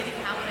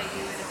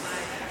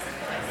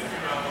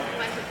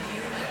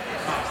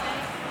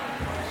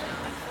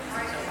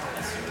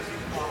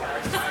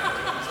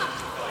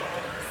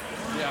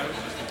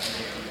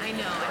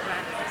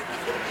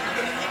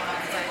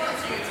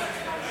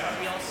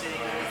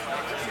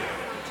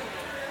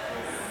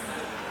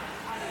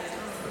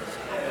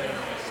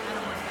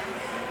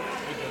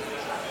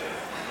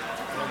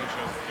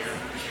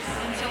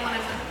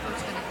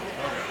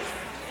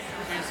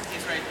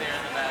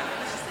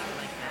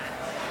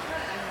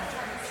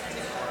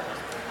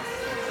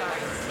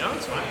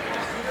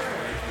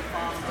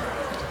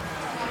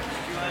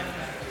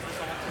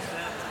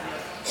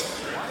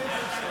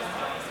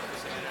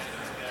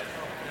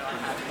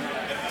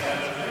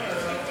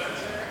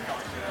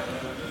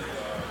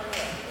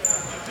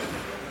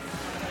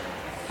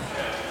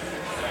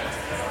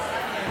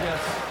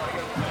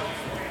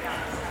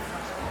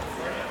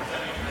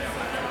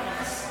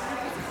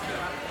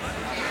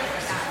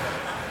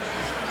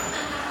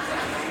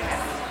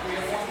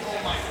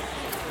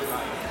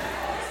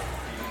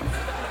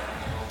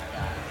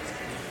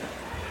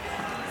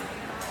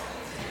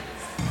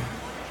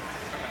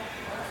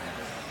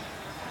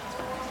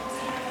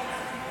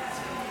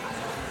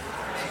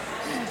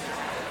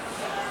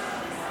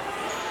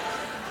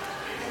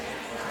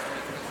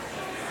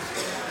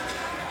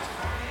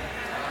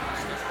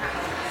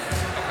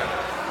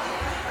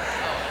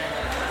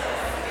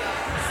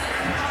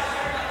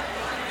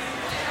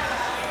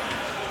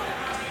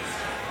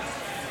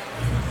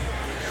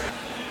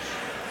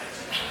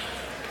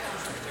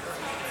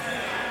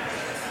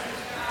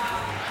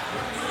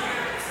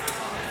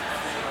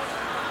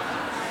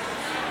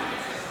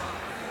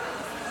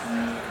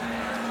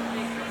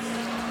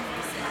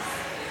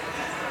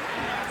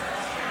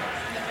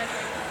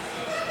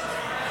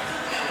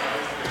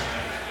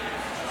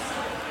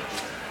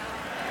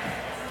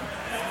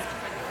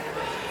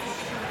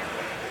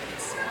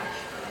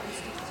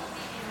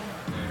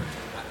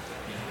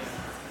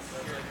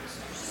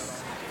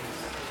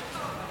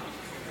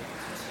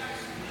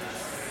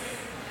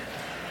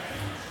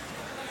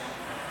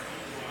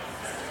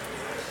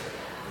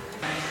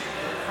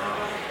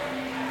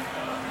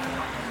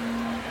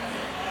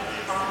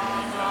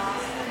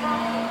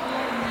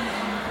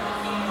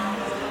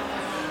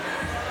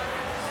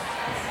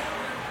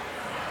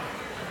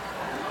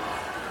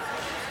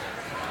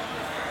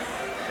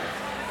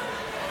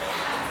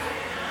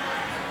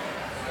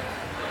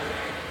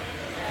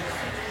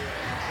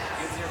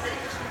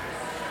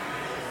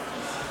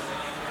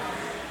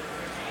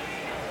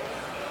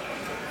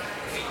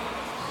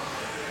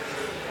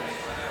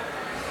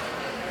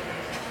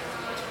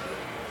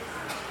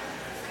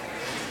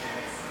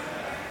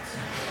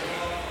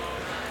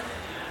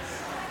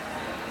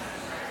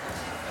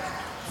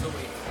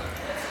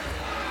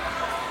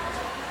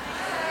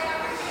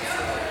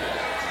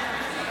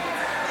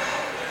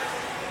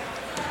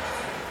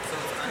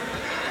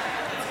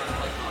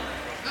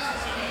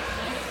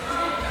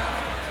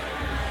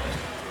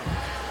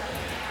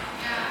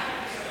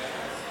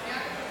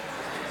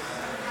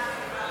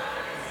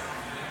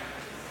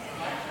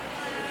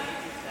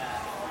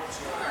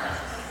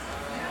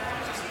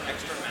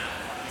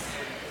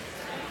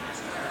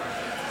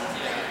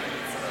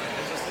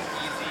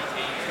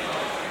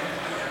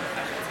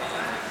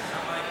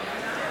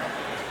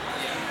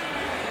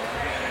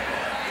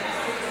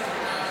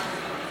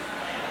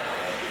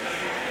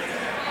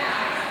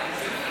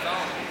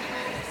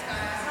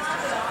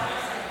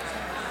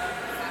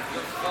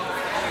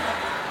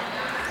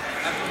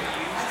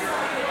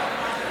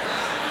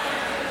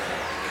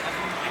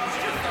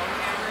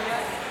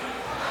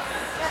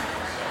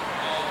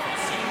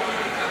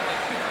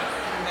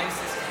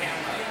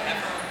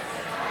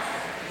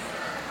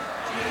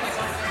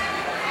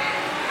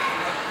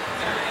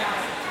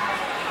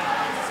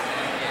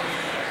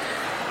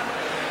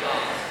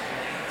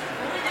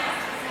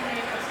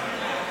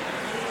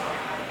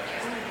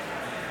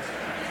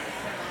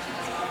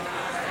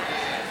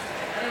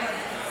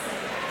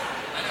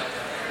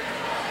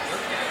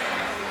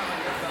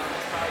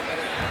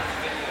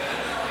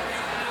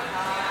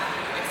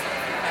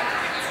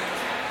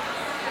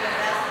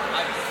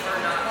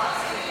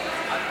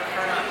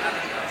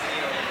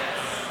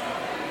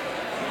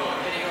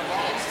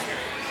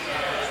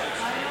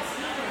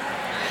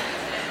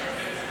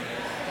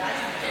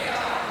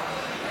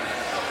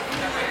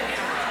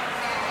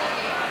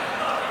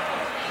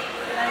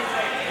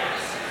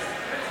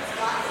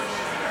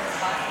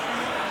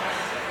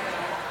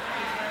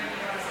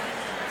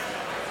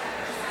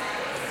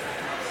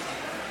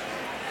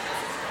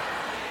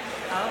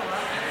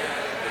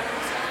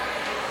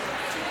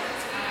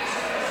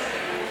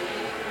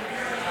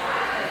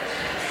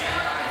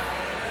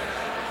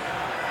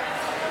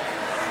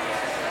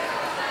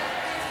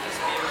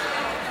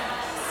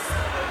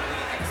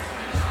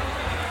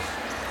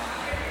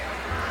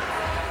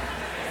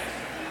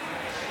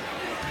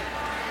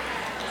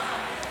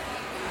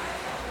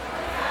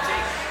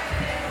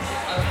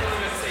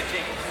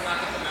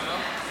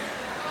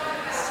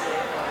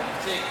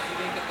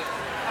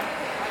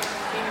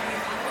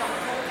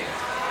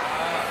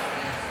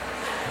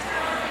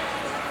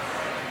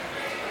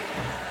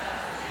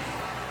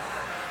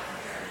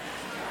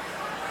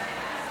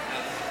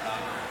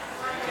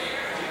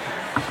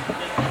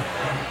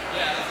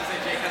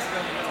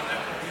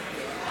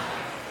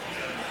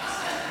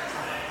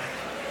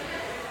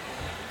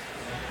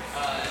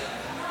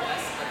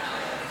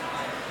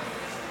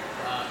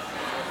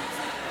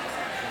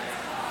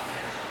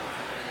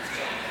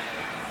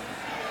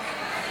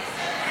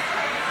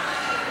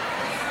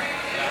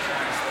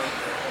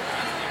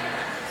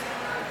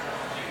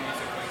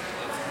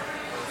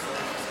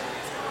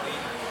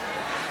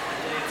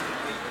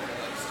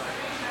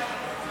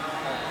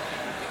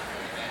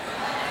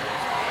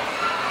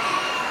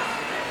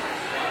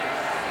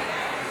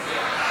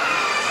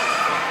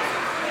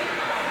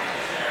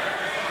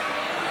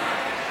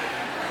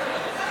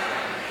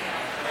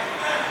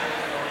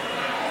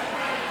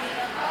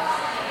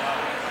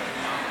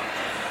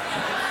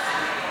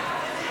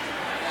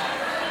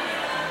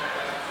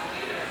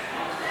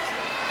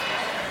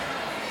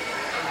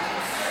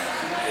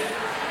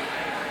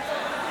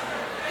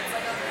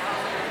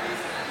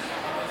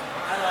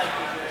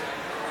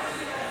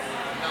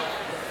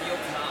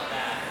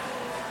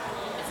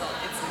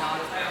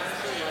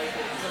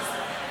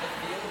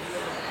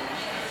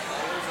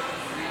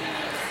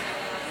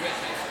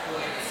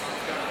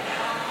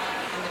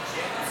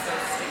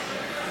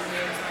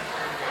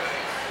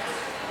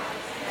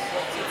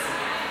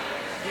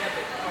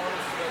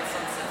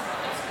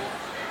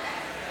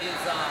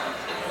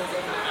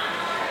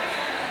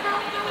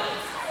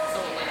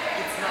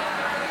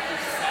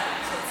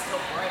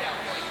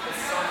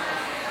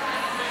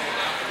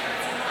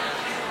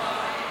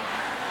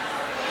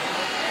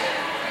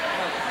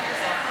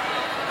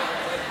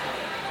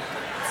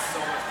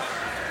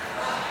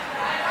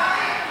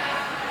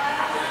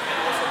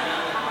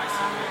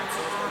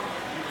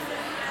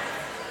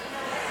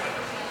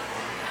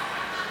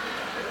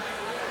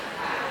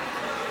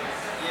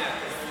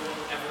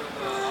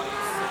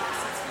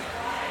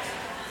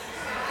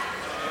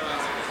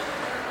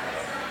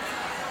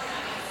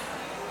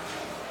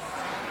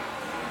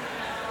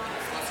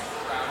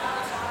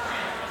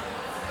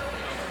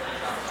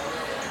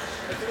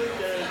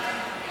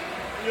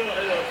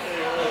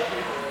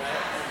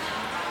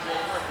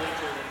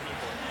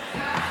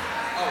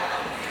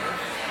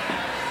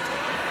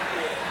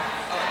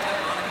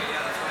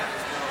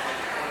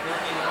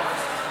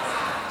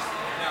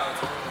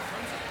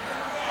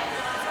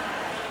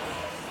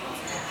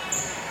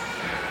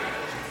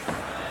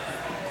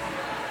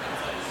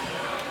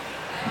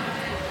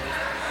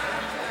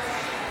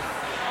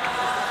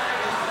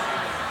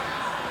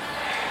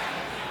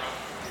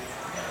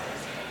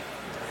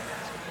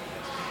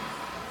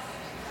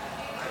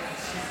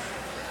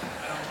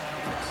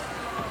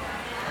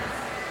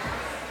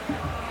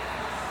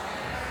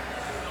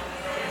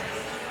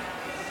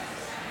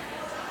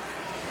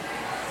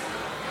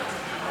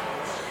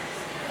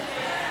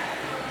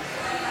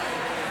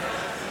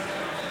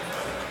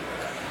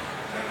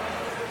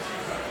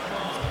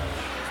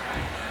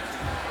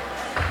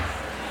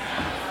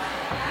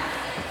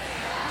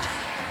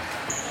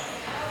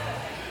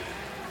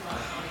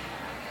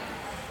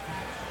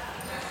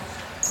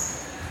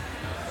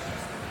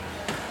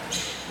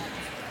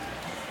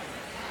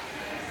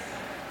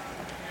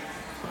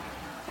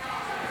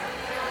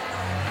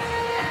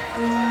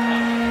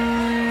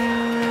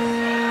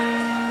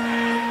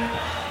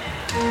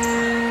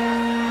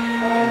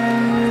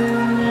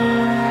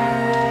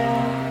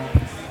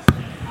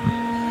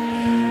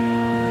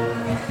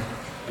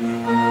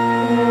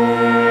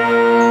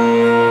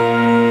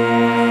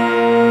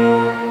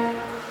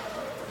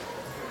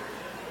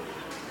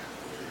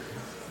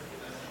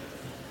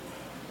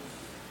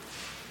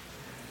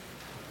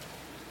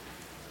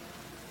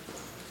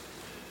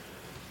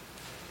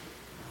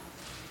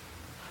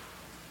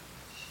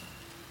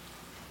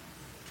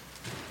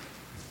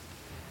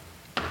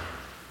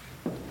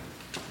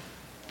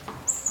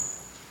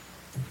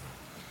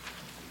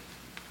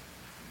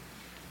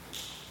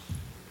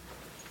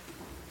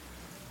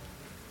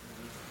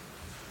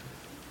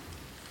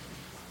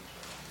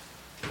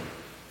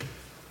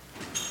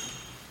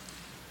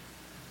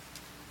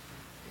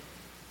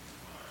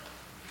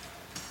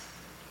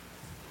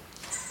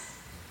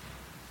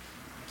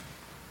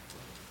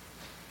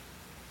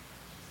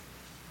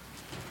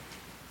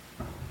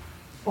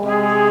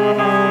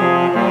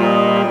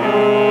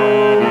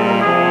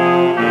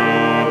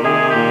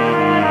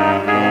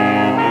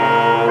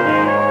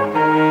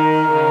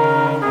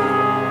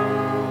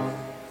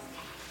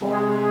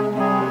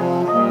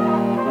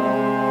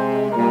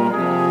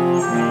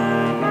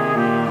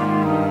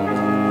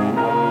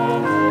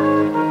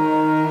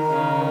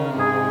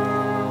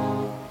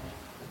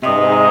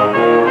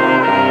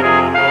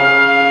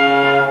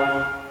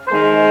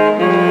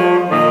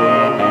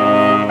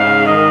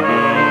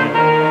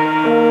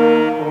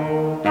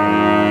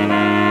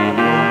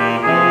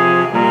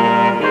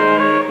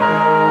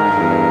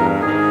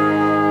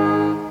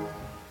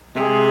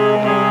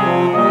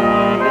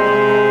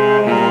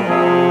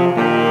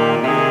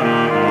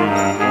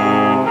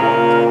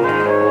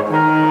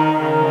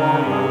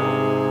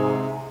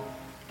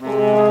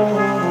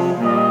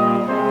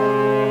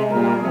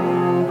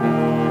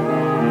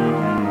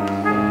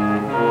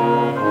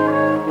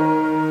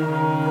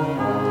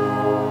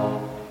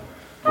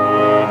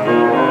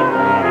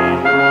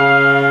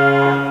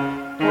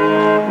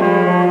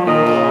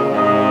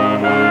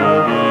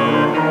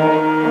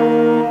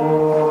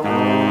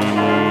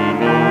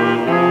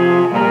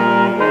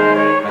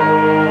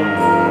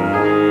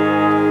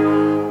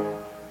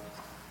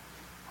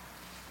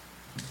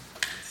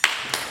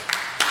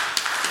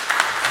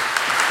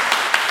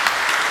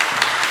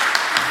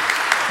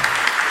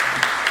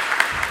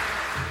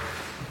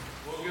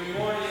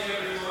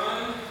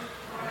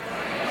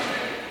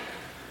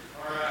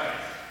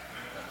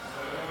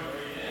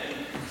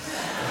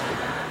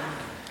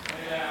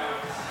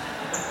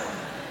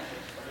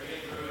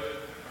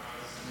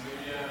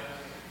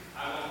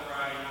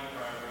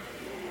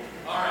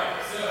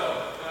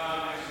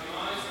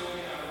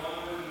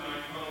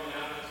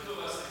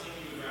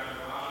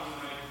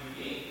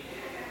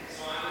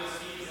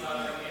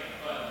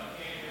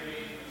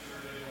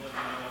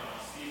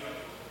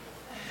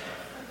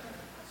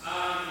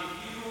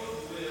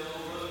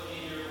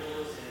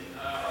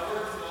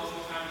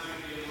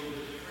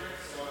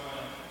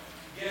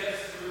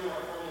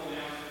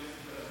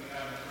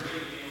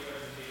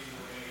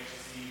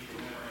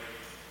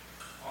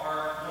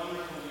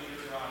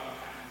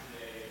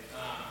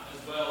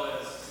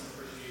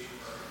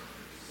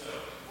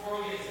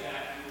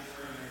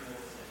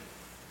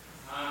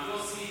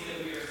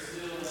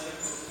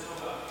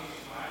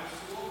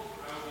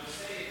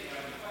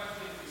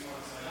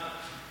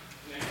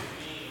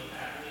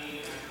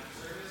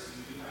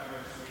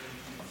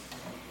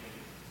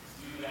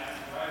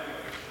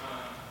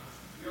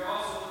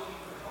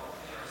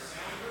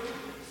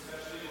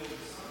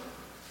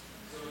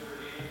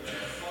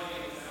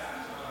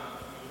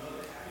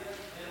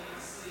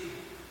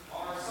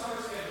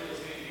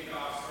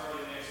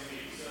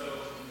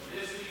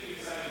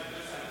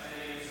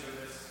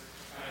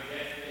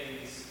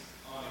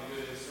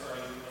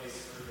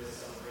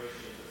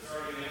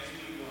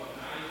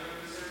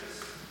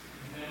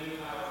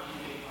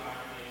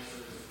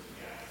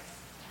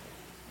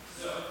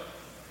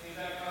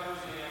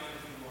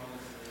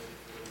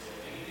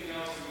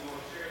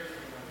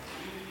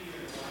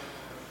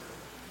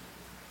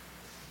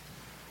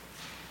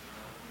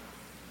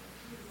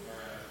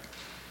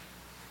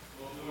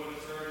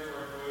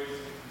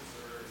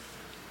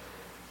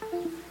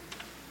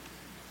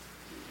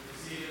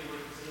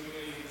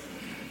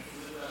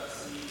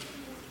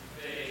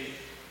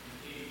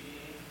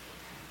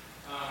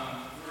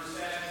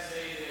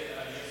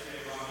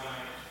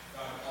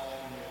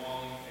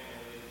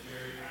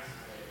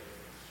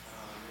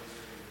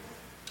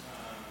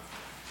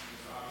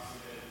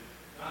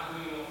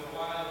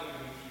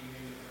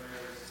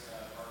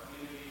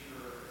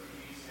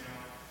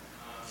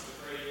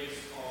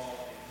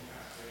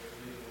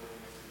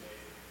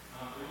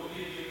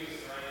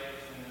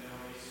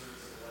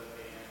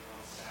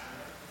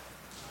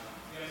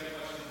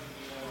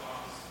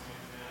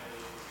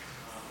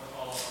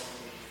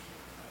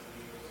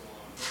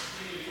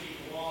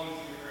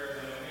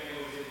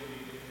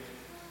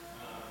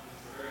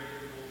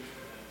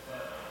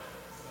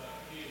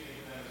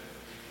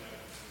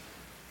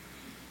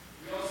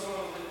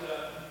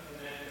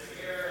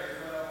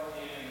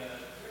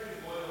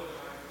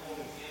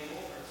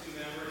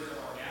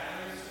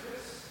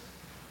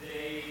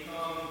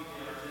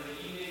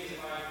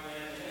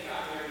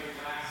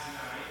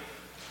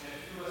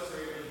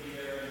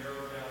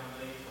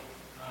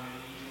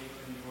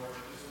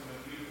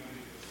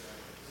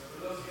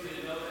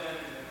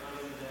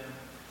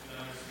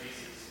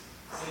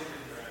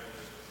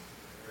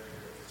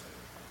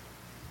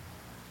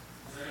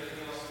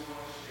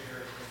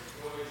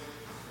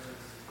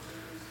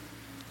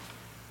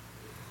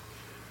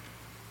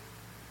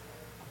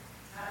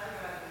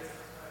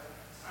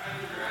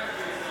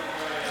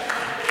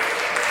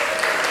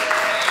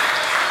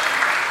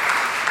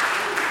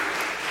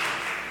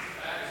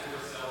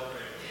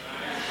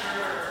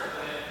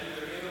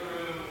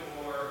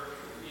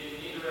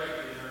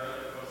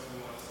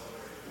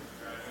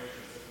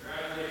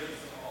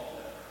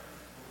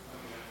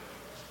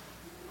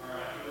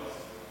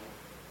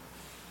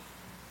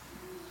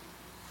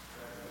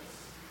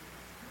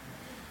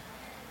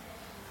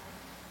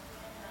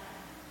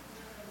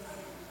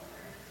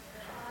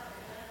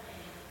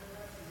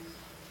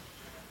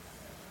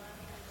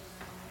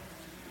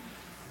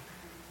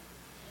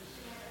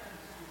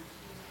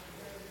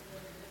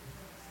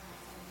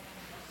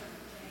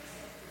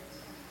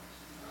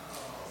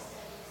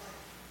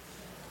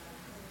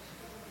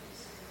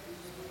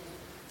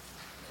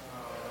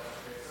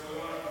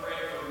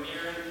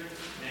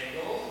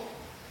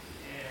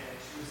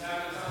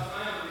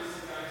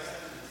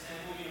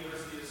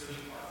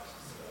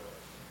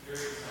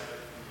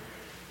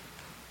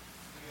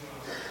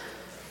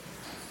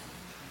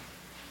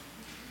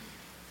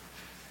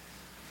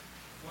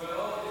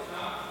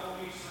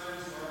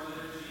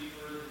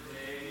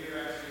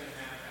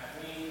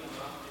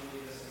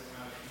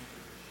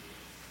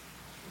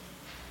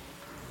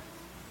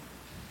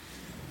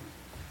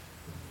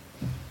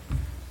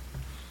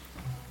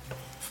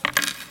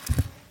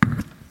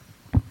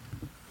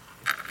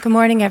Good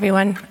morning,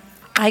 everyone.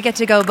 I get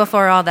to go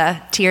before all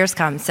the tears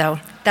come, so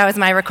that was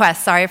my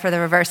request. Sorry for the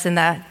reverse and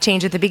the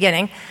change at the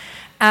beginning.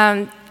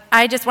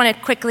 I just want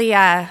to quickly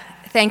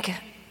thank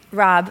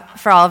Rob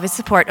for all of his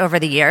support over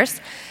the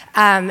years.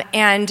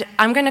 And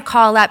I'm going to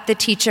call up the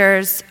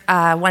teachers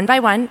one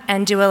by one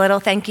and do a little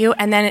thank you.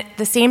 And then at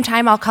the same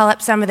time, I'll call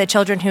up some of the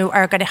children who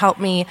are going to help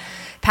me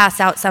pass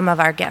out some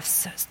of our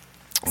gifts.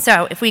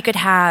 So if we could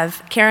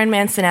have Karen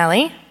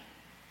Mancinelli,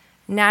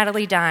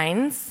 Natalie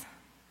Dines,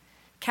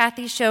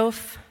 Kathy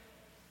Schoaf,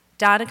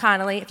 Donna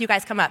Connolly, if you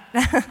guys come up,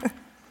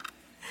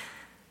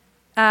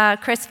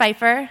 Chris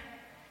Pfeiffer,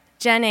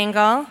 Jen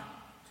Engel,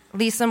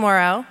 Lisa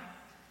Morrow,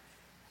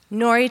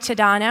 Nori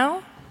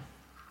Tadano,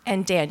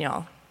 and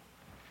Daniel.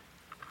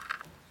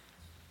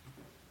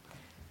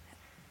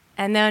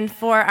 And then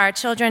for our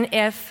children,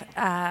 if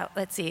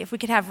we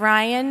could have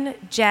Ryan,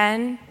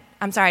 Jen,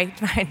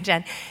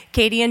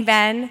 Katie and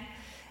Ben,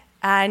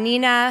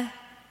 Nina,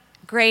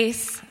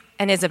 Grace,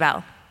 and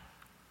Isabel.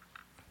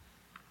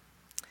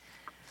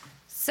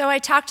 So I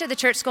talked to the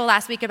church school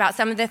last week about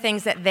some of the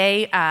things that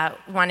they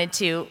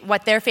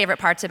what their favorite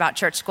parts about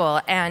church school,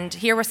 and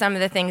here were some of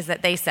the things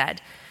that they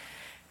said.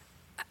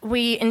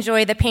 We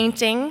enjoy the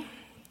painting,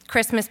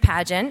 Christmas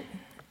pageant,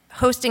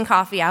 hosting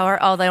coffee hour,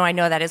 although I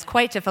know that is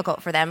quite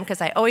difficult for them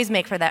because I always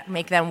make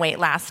them wait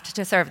last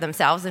to serve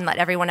themselves and let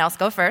everyone else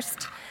go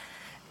first.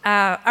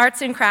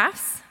 Arts and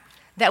crafts,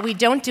 that we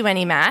don't do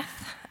any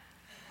math.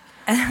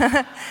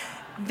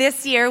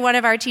 This year, one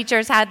of our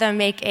teachers had them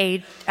make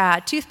a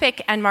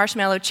toothpick and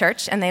marshmallow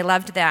church, and they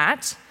loved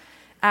that.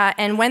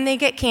 And when they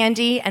get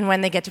candy and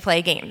when they get to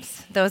play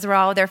games. Those were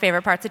all their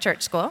favorite parts of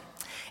church school.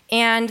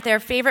 And their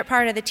favorite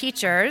part of the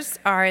teachers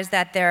is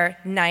that they're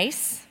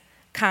nice,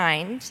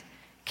 kind,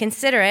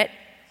 considerate,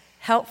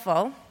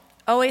 helpful,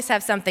 always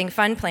have something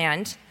fun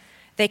planned,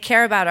 they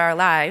care about our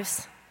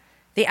lives,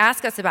 they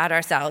ask us about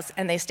ourselves,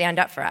 and they stand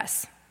up for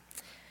us.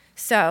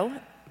 So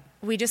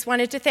we just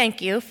wanted to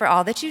thank you for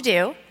all that you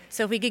do.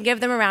 So if we can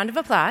give them a round of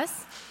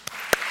applause.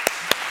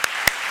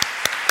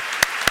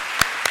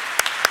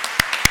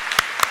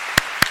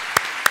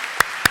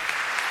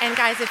 And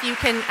guys, if you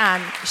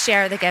can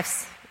share the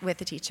gifts with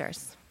the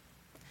teachers.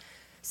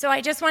 So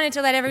I just wanted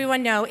to let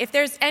everyone know, if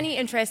there's any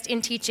interest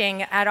in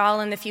teaching at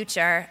all in the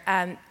future,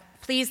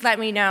 please let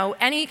me know.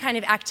 Any kind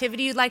of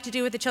activity you'd like to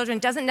do with the children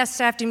doesn't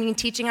necessarily have to mean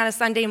teaching on a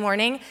Sunday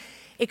morning.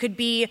 It could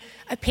be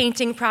a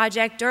painting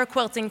project or a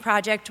quilting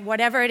project,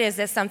 whatever it is,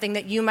 that's something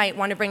that you might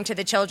want to bring to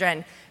the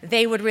children.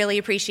 They would really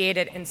appreciate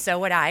it, and so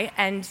would I.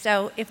 And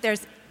so if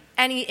there's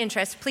any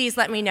interest, please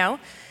let me know.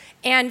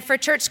 And for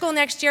church school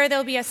next year,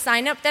 there'll be a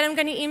sign-up that I'm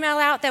going to email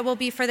out that will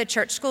be for the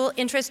church school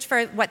interest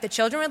for what the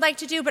children would like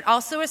to do, but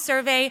also a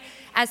survey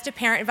as to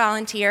parent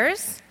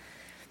volunteers.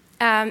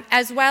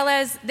 As well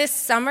as this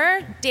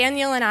summer,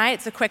 Daniel and I,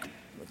 it's a quick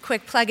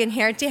plug in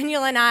here,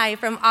 Daniel and I,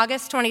 from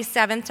August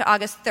 27th to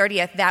August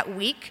 30th that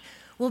week,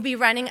 we'll be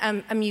running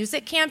a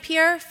music camp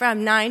here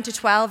from 9 to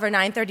 12 or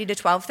 9:30 to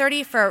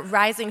 12:30 for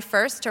Rising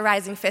First to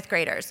Rising Fifth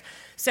graders.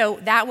 So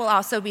that will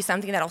also be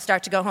something that will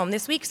start to go home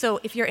this week.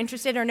 So if you're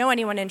interested or know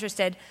anyone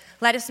interested,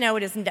 let us know.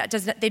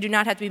 They do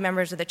not have to be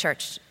members of the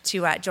church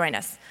to join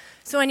us.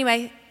 So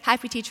anyway,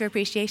 happy Teacher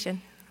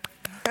Appreciation.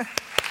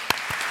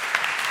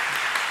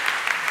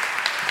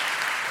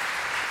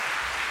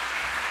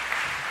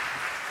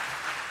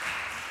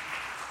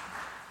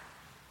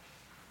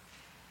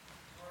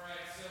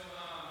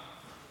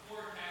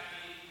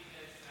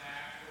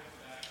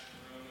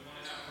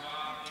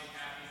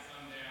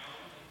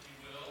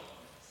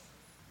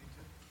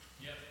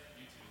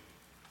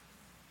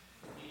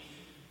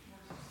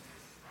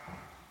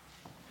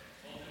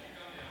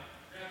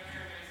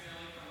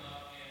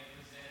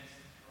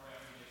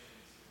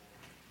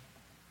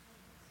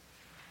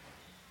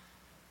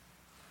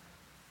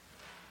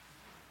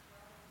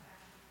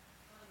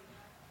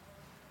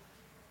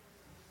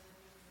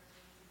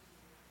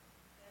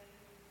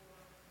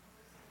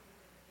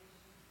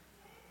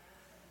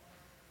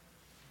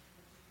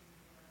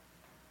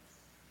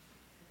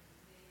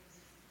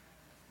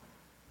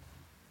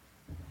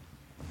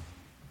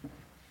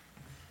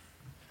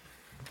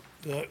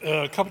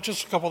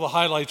 Just a couple of the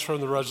highlights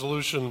from the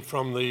resolution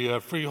from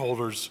the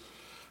freeholders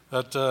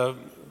that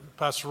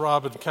Pastor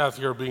Rob and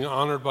Kathy are being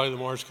honored by the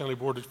Morris County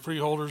Board of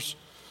Freeholders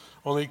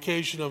on the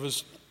occasion of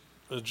his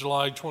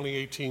July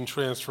 2018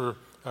 transfer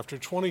after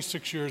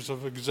 26 years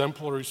of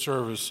exemplary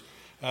service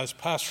as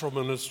pastoral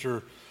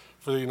minister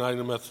for the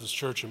United Methodist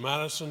Church in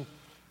Madison,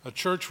 a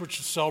church which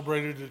has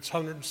celebrated its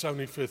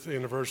 175th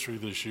anniversary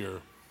this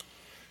year.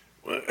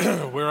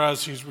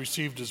 Whereas he's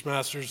received his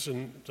master's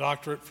and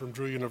doctorate from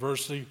Drew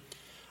University,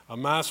 a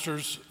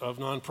master's of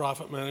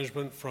nonprofit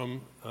management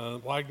from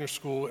Wagner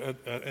School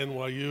at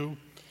NYU,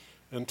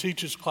 and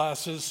teaches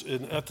classes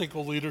in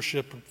ethical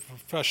leadership and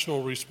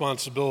professional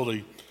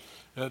responsibility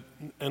at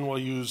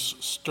NYU's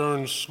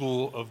Stern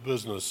School of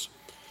Business.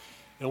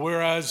 And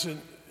whereas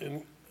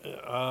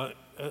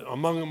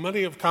among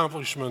many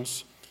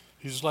accomplishments,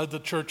 he's led the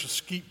church's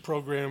SKEET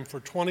program for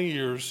 20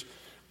 years,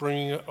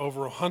 bringing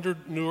over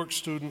 100 Newark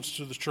students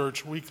to the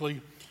church weekly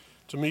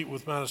to meet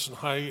with Madison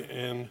High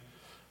and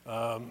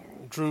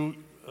Drew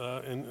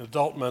and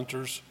adult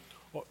mentors,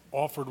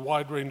 offered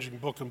wide-ranging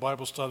book and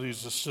Bible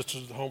studies,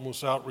 assisted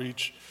homeless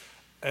outreach,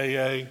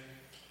 AA,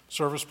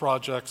 service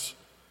projects,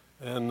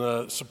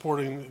 and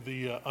supporting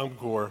the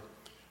UMGOR.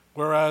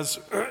 Whereas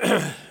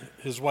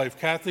his wife,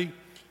 Kathy,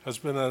 has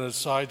been at his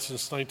side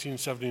since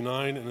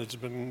 1979 and has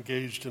been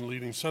engaged in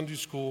leading Sunday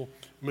school,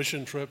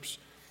 mission trips,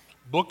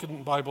 book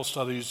and Bible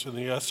studies in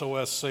the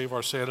SOS Save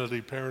Our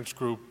Sanity Parents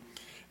Group,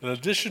 in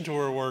addition to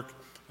her work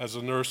as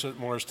a nurse at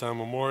Morristown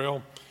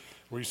Memorial,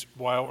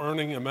 while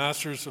earning a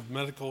Master's of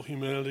Medical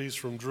Humanities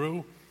from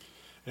Drew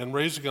and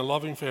raising a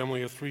loving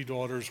family of 3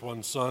 daughters,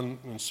 1 son,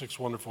 and 6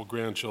 wonderful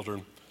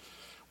grandchildren,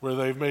 where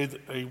they've made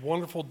a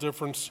wonderful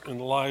difference in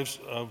the lives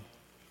of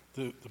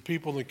the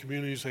people in the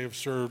communities they have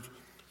served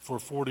for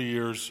 40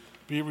 years.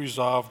 Be it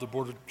resolved, the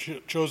Board of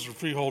Chosen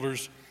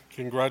Freeholders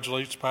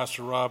congratulates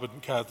Pastor Rob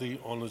and Kathy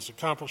on his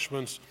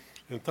accomplishments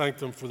and thank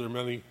them for their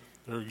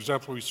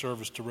exemplary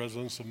service to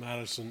residents of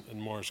Madison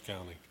and Morris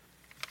County.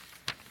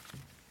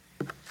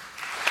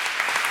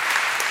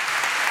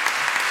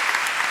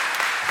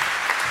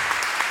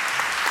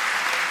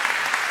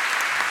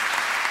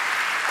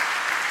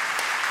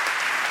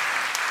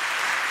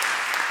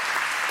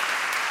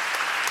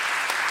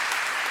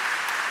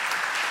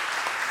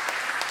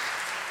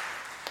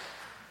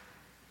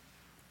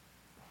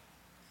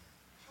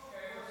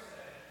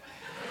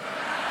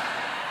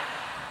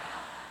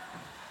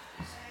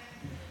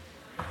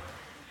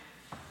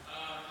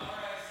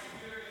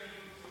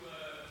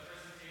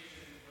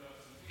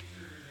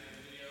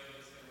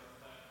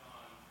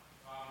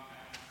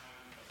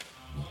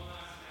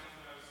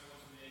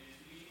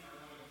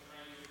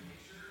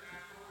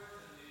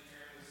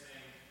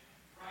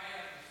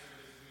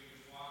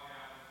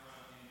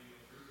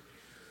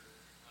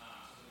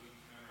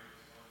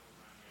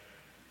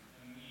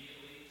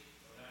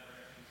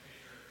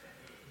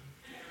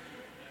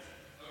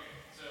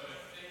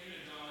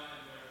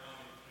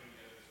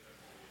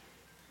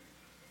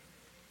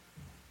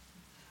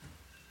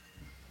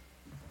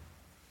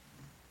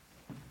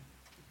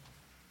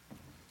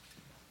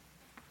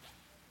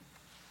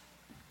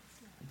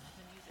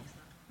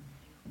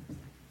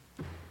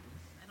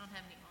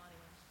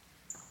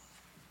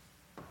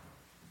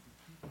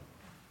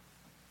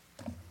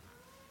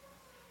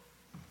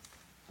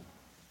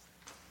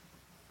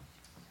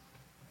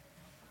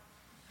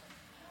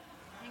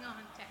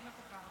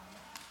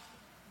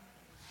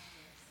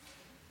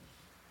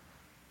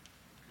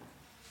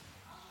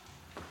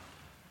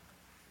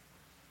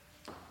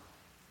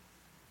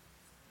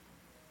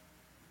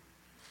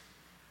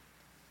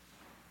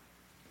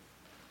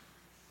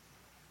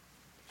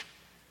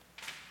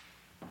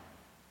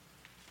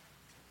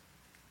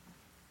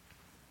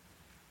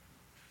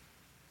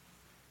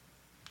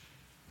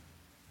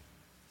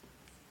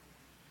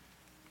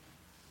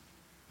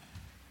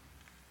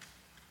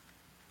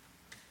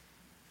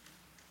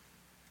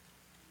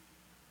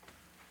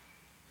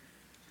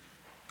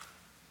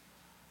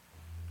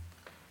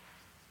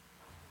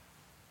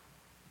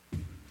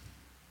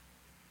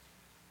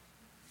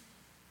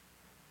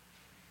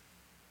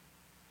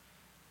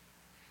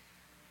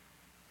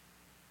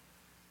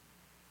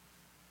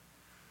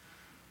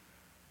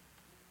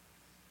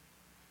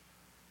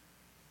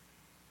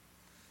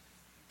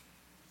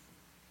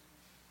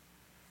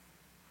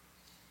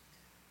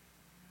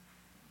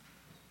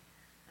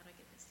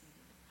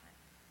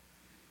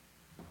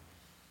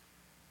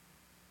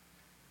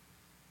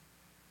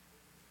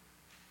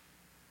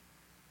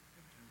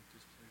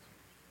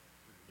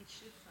 It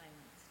should play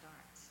when it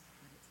starts,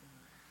 but it's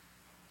not.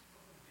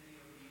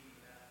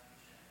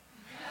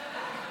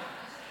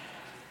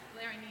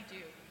 Blair, I need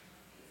you.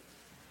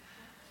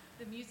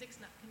 The music's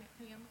not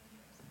connecting.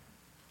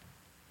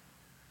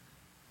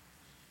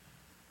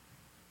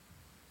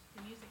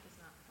 The music is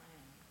not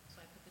playing,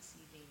 so I put the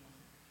CD in.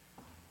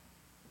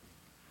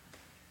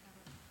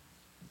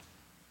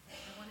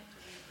 I want it to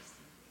read the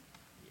CD.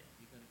 Yeah,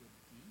 you gotta go to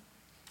D.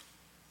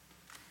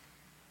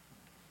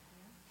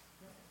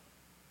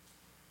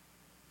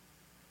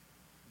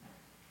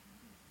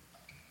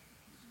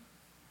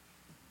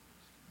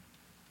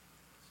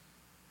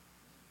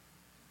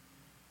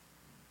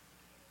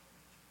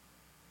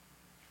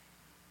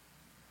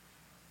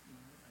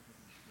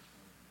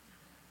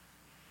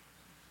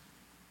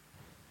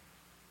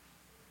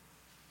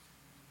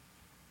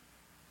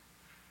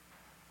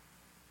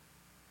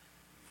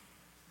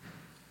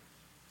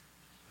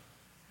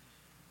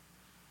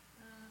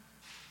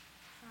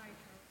 Sorry,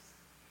 folks.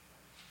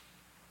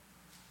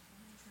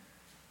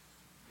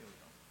 There we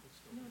go.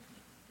 Let's go. No,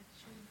 it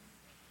should.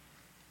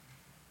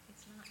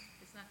 It's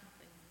not gonna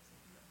play music.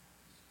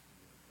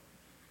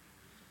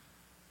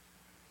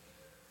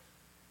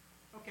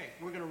 Okay,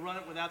 we're gonna run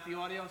it without the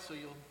audio, so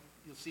you'll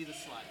see the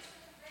slides.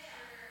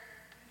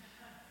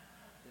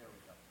 There we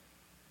go.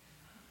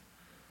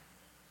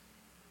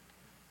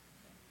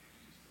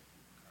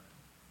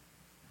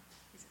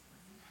 Is it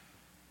playing?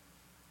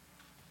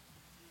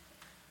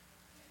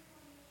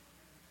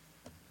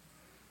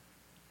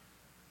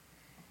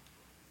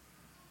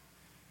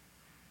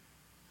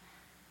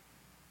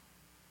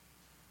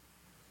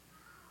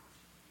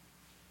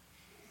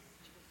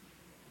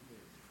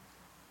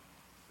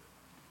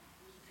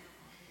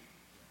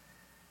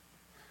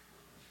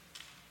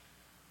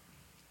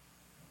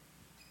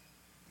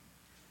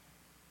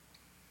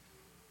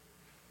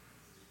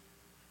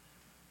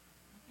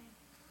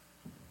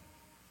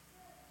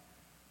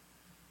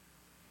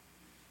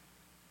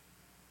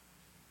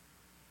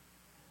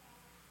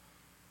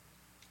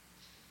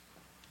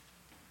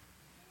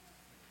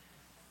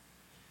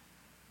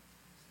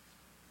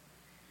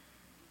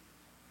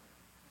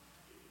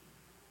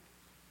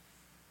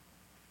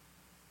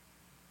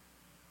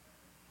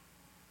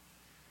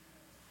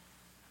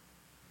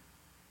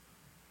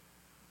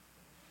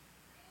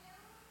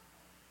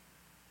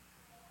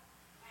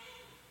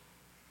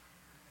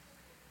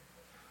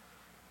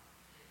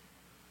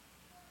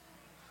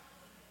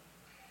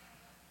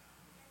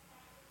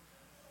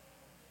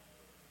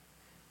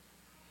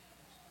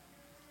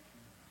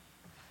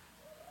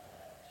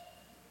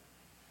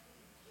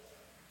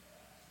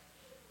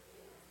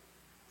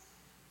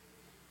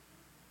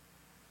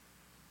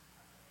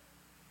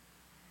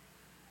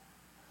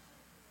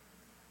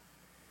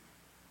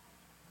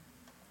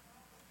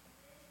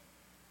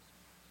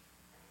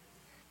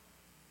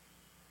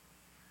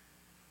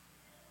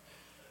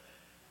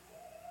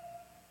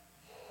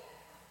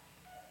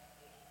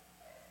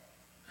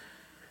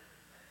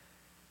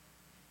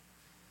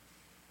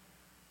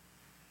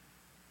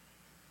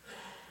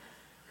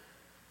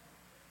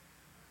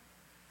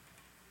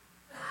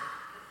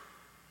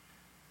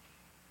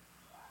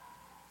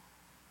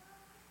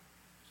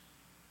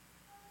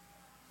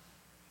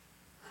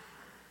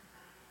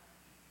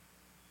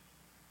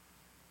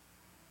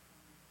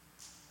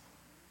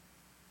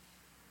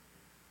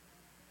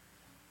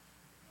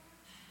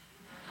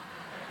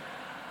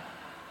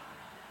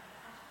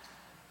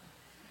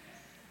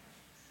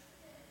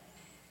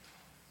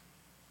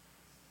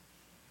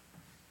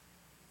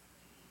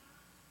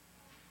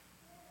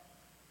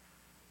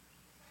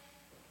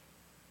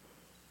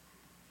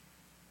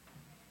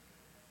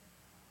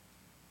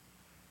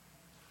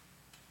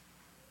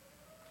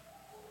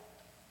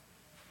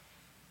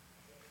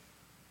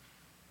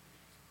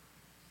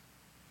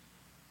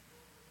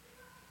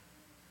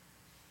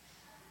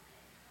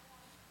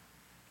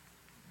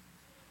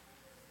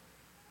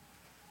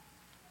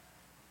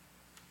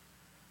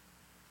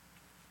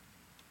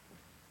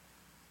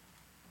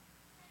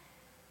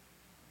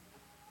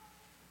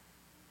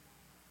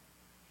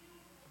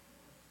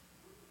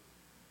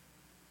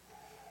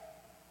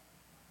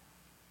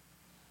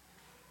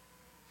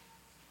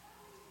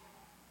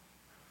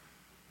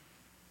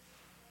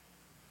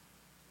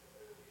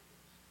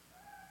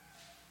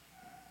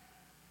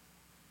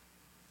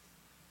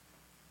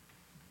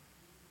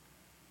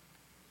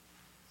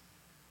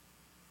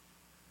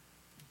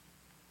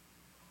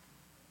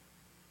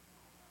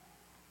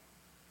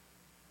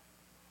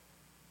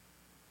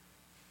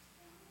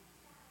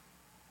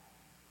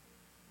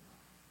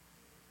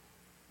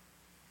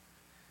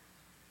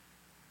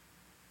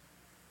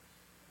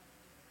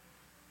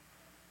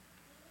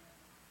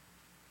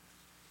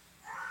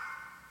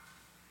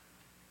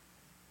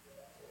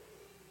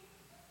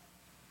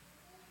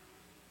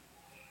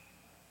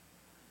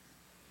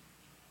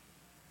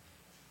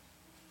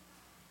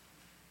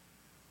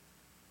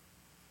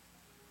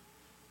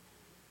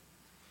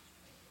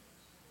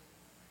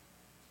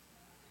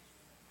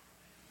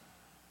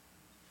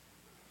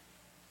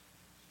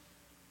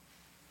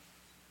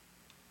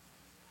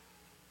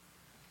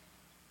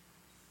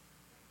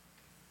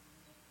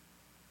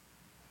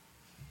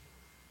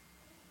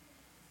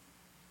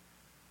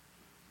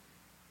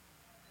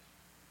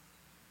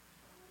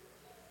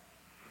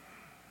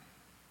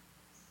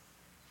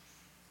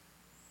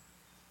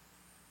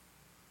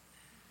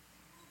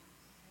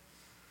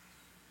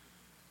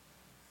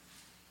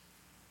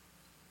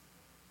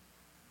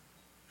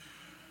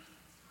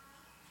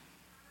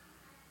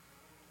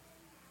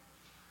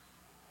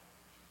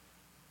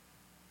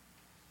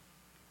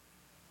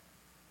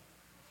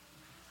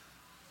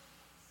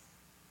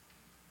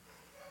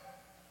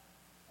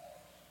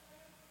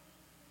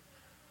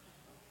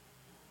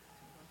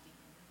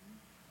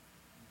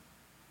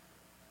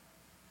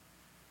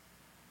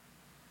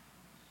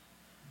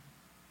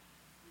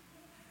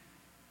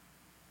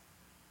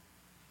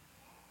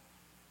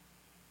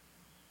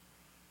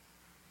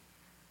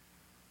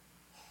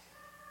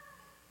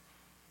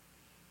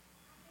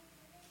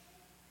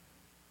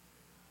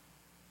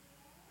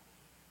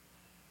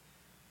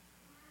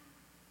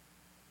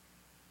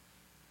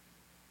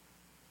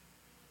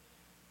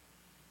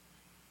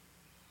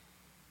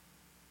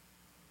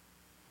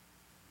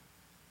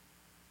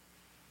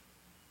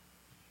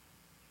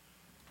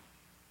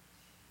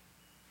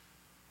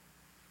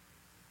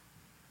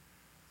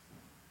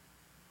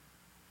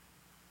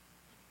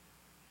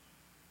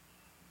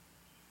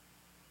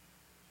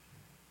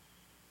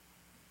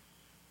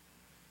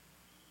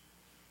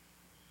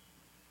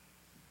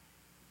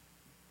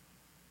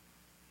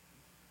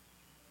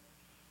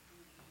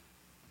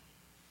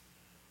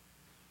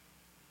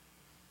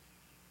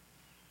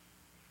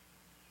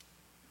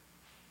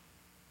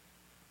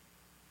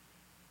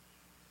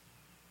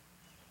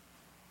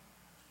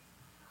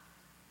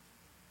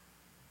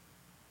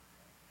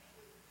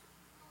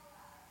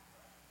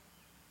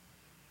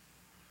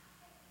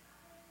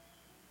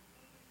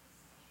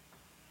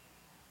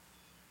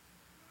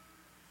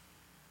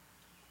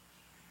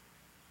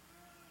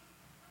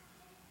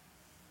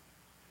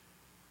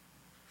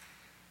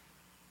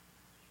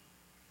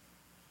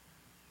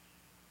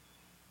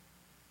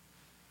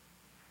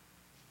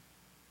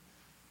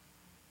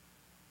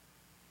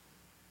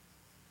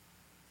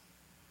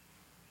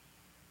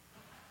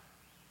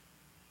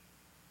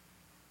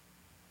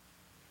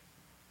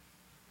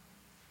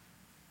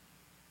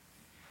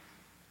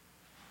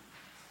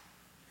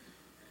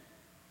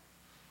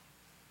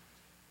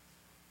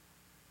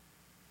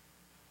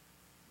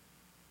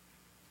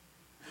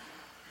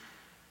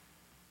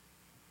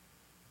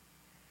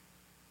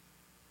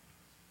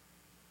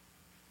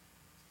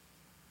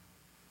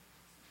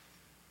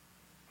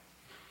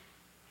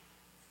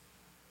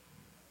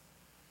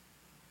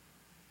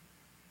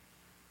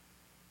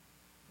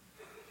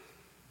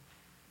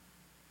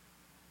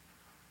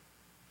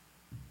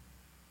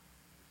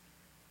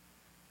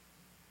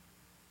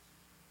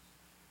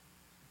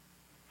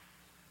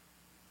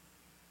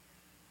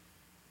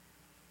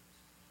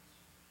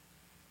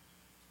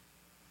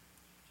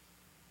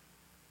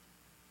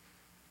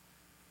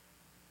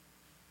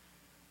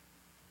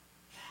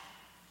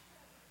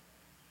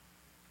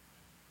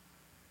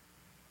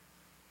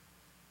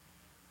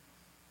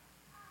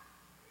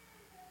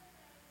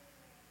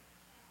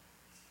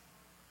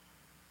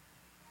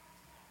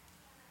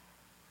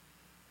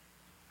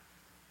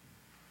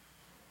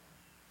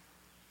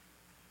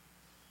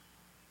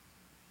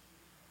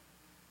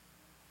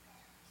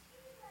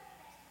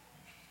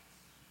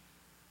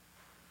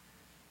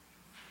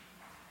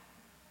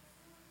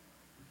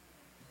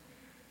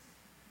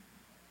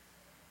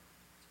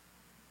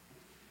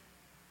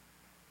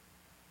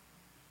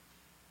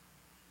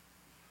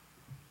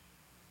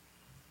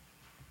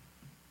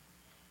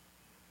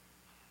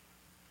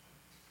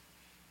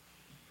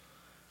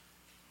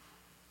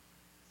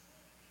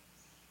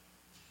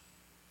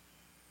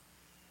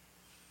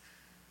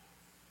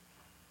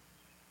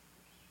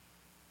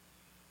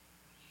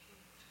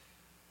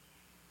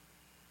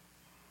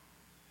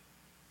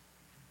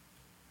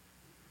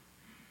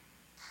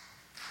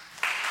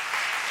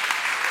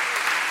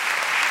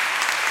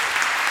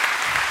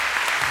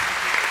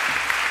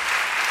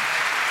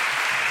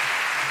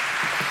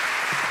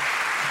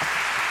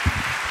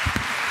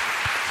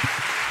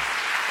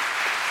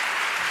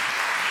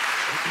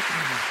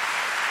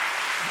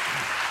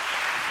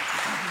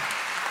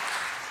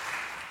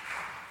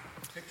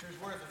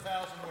 Picture's worth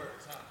 1,000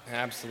 words, huh?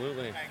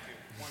 Absolutely. Thank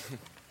you. Wonderful.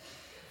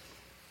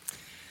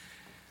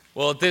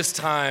 Well, at this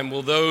time,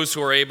 will those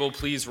who are able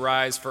please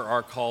rise for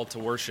our call to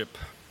worship?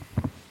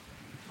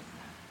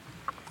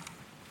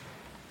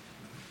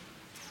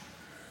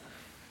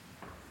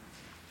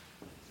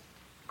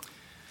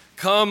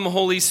 Come,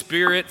 Holy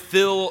Spirit,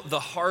 fill the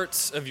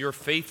hearts of your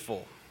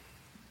faithful.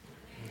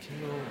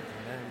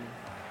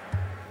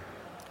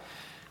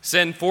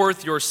 Send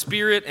forth your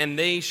Spirit, and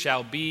they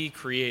shall be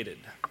created.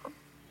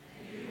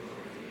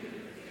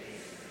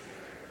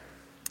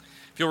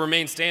 If you'll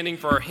remain standing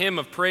for our hymn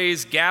of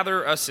praise,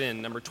 Gather Us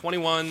In, number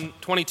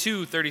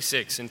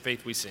 2236, In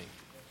Faith We Sing.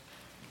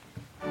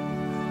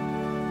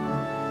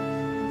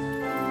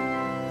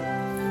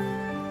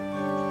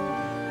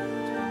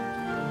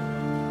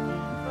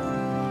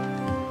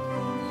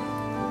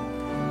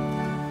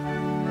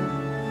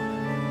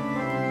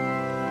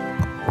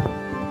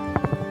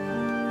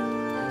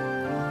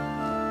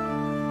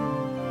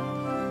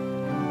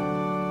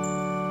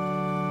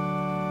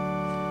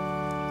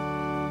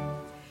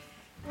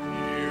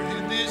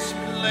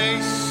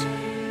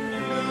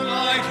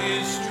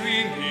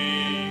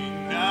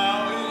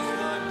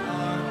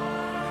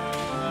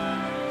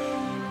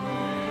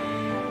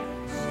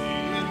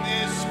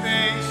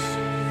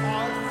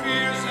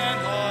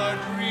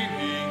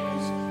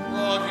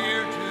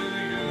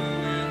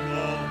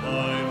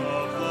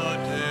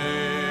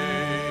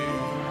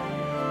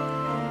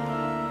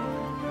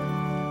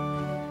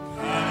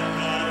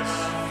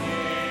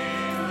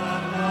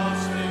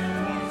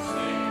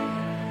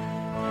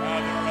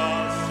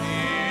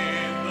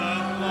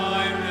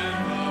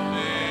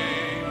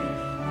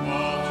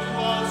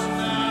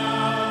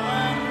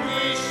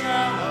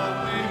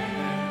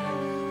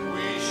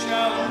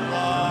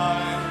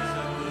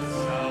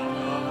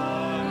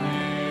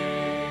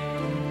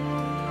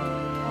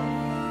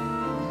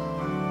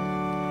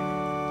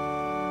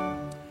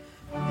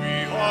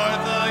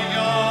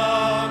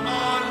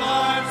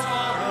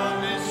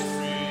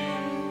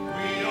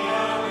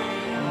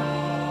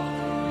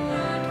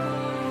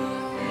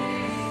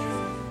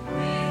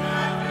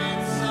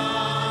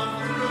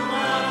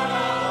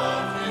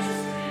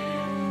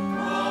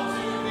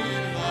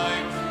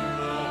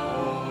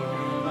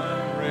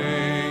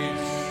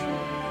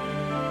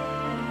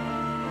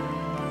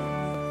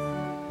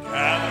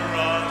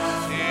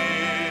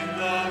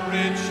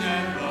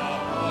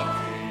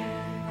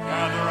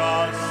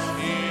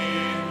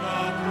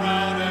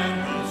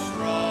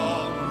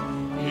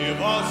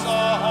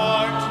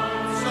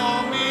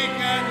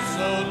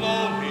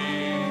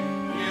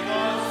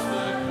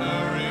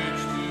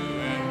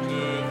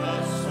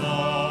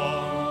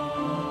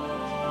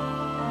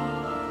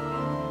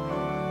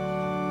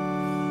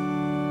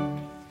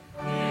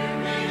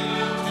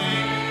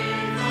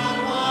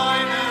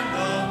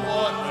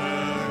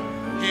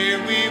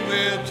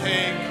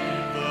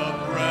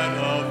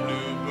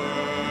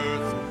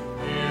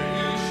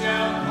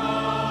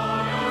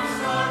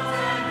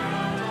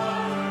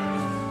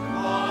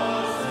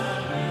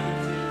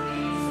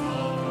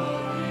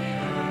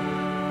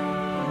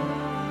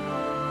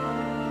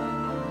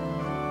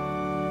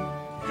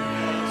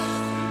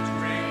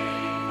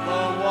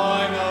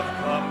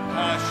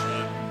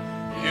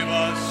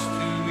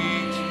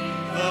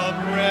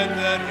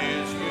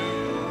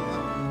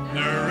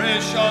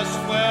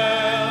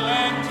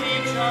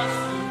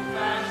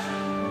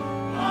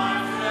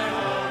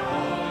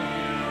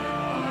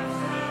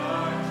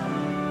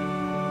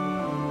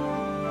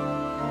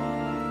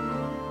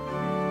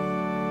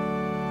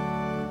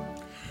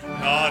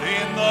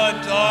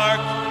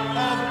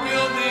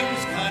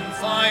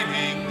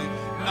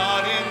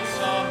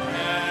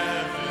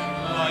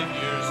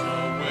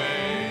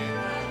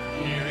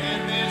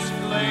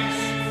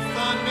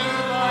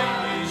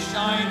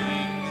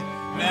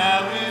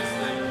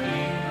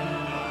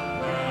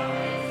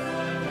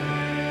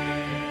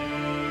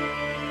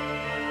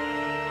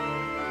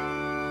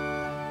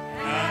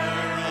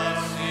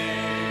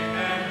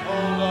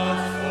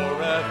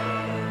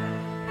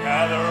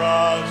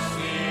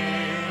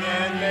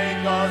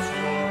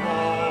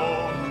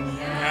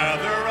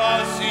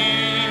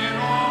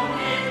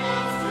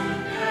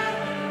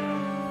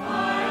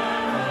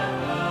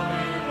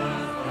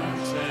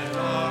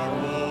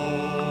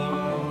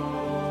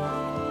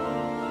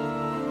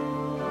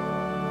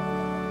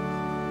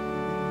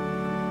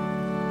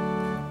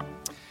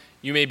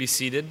 You may be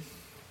seated.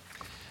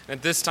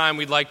 At this time,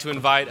 we'd like to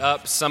invite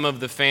up some of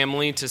the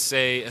family to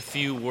say a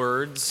few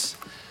words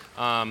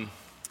on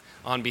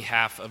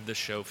behalf of the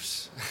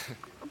Schoafs.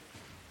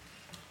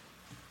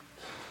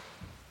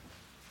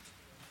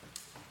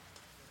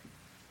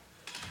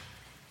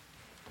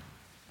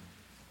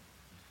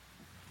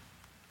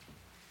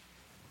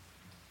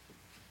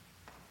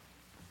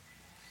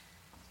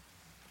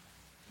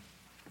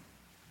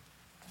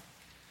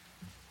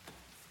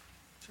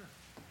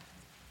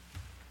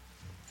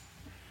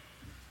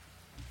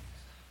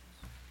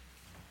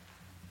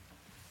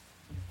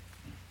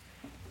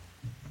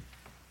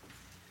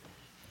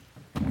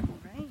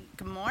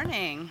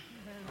 Morning.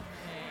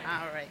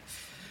 All right.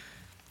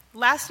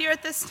 Last year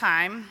at this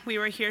time, we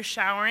were here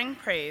showering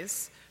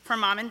praise for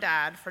Mom and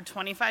Dad for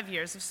 25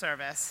 years of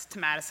service to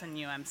Madison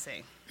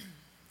UMC.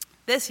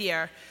 This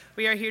year,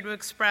 we are here to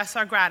express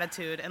our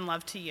gratitude and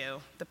love to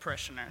you, the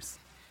parishioners.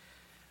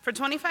 For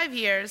 25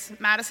 years,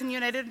 Madison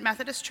United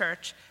Methodist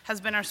Church has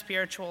been our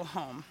spiritual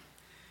home.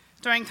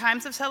 During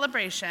times of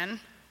celebration,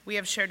 we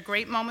have shared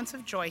great moments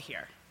of joy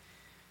here.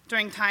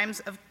 During times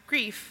of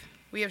grief,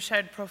 we have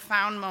shared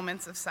profound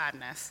moments of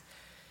sadness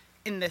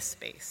in this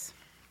space.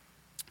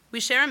 We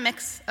share a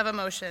mix of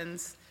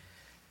emotions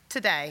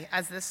today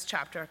as this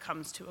chapter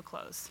comes to a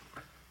close.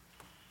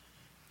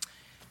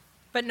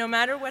 But no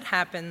matter what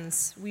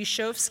happens, we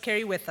Shoafs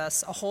carry with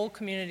us a whole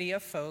community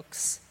of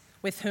folks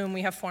with whom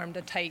we have formed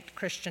a tight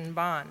Christian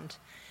bond.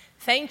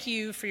 Thank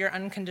you for your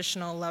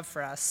unconditional love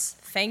for us.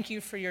 Thank you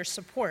for your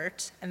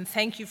support, and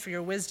thank you for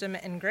your wisdom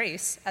and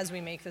grace as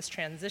we make this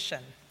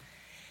transition.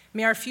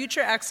 May our future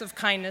acts of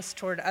kindness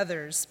toward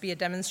others be a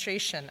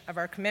demonstration of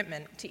our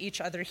commitment to each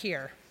other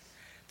here,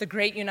 the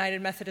great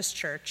United Methodist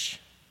Church,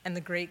 and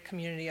the great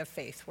community of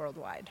faith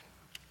worldwide.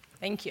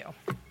 Thank you.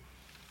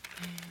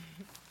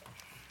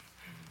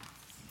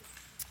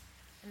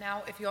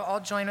 Now, if you'll all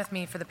join with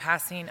me for the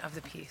passing of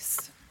the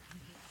peace.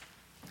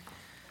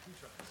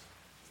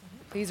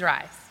 Please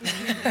rise.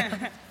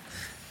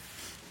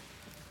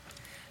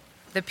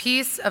 The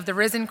peace of the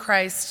risen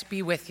Christ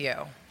be with you.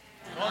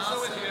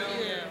 Also with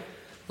you.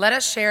 Let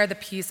us share the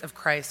peace of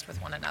Christ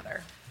with one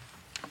another.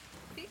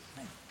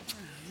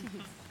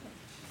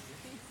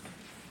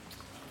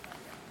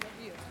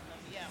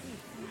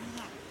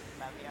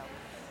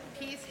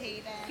 Peace,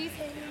 Hayden. Peace,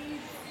 Hayden.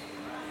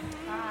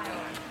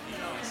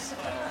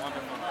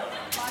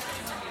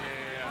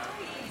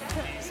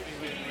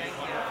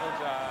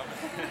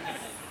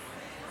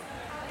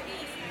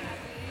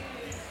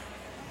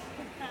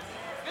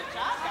 Good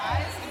job,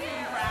 guys.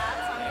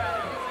 Congrats on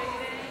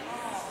graduating.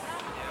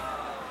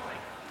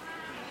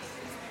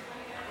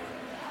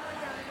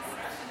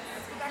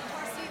 Back to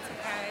our seats,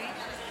 okay?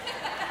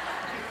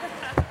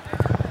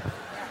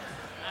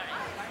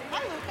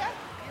 Hi, Luca.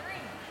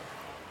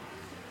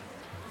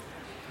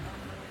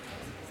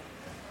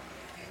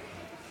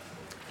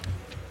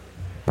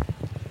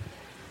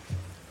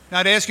 Now,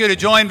 I'd ask you to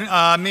join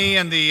me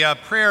in the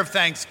prayer of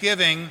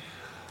thanksgiving.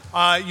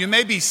 You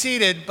may be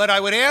seated, but I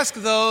would ask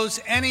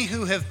any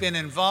who have been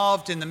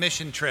involved in the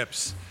mission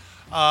trips,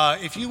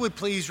 if you would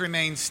please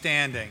remain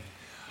standing.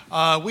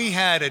 We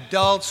had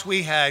adults,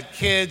 we had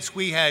kids,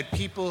 we had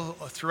people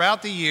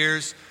throughout the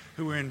years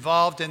who were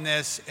involved in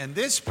this, and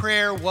this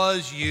prayer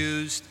was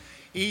used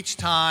each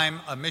time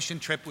a mission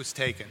trip was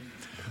taken.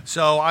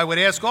 So I would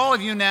ask all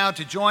of you now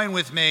to join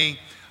with me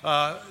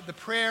the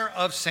prayer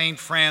of St.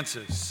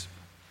 Francis.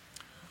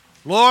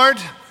 Lord,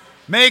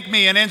 make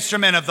me an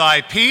instrument of thy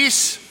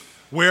peace.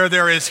 Where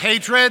there is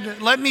hatred,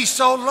 let me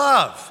sow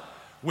love.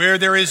 Where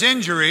there is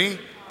injury,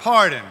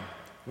 pardon.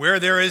 Where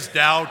there is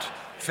doubt,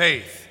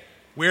 faith.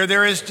 Where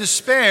there is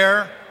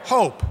despair,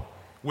 hope.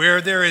 Where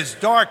there is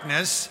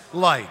darkness,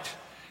 light.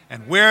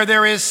 And where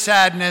there is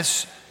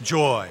sadness,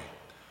 joy.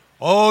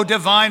 O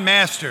divine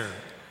Master,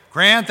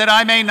 grant that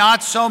I may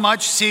not so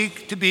much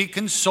seek to be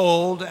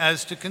consoled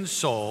as to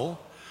console,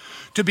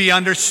 to be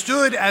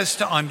understood as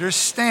to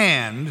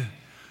understand,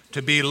 to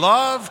be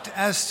loved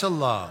as to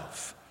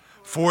love.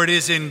 For it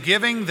is in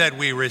giving that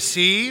we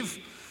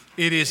receive,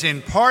 it is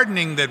in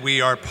pardoning that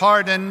we are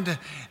pardoned,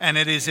 and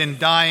it is in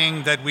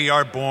dying that we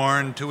are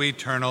born to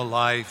eternal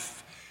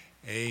life.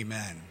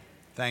 Amen.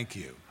 Thank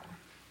you.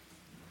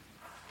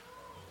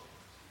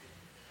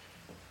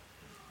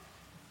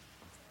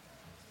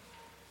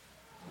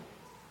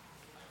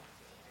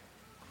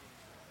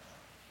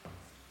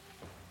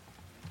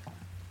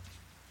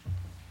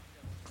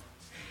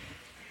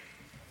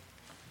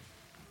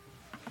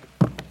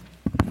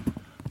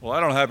 Well, I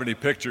don't have any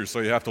pictures, so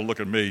you have to look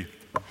at me.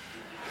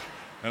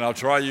 And I'll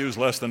try to use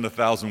less than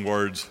 1,000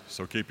 words,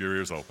 so keep your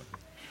ears open.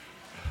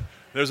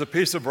 There's a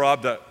piece of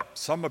Rob that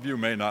some of you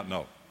may not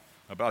know.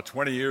 About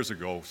 20 years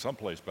ago,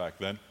 someplace back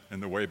then, in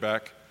the way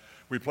back,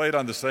 we played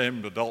on the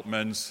same adult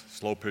men's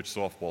slow-pitch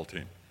softball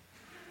team.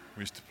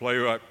 We used to play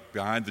right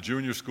behind the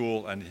junior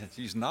school, and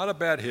he's not a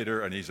bad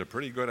hitter, and he's a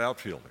pretty good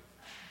outfielder.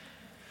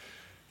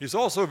 He's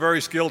also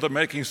very skilled at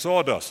making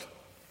sawdust.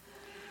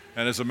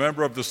 And as a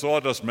member of the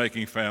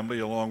sawdust-making family,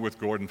 along with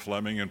Gordon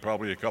Fleming and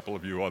probably a couple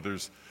of you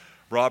others,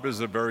 Rob is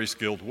a very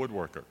skilled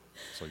woodworker,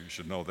 so you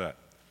should know that.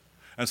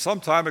 And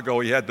some time ago,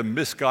 he had the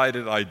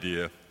misguided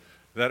idea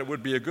that it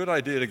would be a good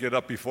idea to get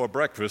up before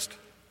breakfast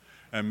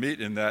and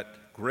meet in that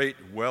great,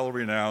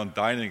 well-renowned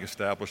dining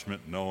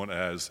establishment known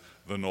as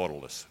the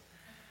Nautilus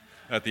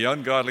at the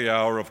ungodly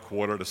hour of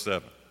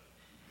 6:45.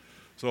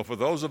 So for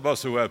those of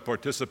us who have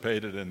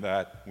participated in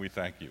that, we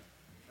thank you.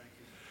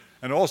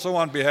 And also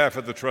on behalf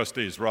of the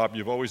trustees, Rob,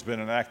 you've always been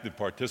an active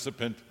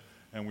participant,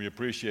 and we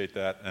appreciate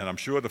that. And I'm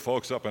sure the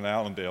folks up in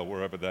Allendale,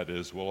 wherever that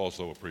is, will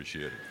also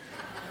appreciate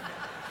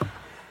it.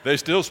 They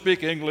still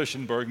speak English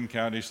in Bergen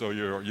County, so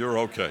you're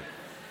okay.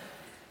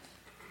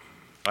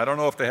 I don't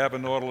know if they have a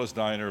Nautilus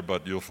diner,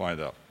 but you'll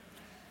find out.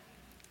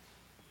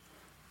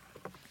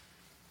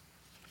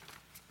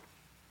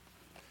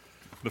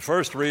 The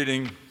first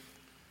reading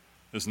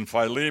is in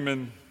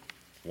Philemon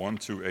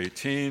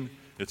 1-18.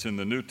 It's in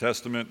the New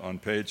Testament on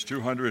page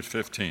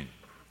 215.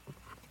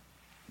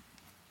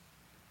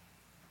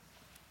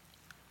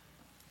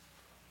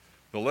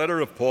 The letter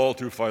of Paul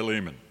to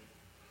Philemon.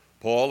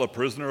 Paul, a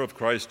prisoner of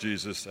Christ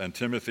Jesus, and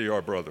Timothy,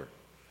 our brother.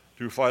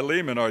 To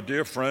Philemon, our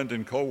dear friend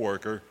and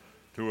co-worker,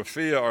 to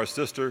Apphia, our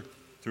sister,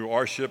 to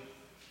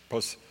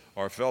Archippus,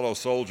 our fellow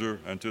soldier,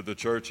 and to the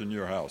church in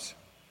your house.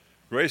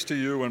 Grace to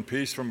you and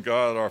peace from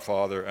God our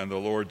Father and the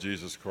Lord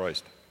Jesus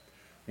Christ.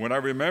 When I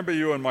remember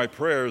you in my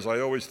prayers,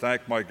 I always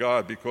thank my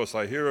God because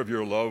I hear of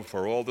your love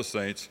for all the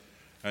saints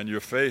and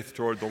your faith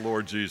toward the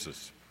Lord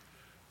Jesus.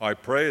 I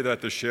pray that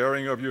the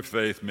sharing of your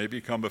faith may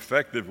become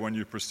effective when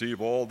you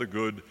perceive all the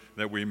good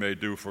that we may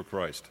do for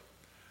Christ.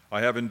 I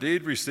have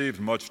indeed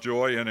received much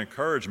joy and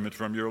encouragement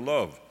from your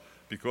love,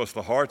 because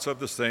the hearts of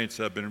the saints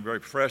have been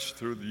refreshed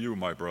through you,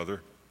 my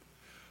brother.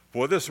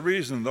 For this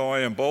reason, though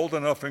I am bold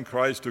enough in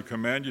Christ to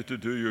command you to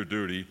do your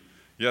duty,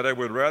 yet I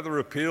would rather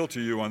appeal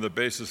to you on the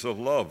basis of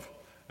love.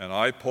 And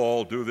I,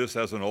 Paul, do this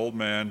as an old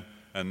man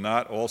and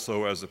now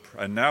also as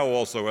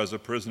a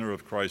prisoner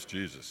of Christ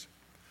Jesus.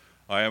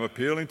 I am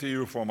appealing to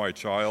you for my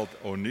child,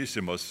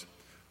 Onesimus,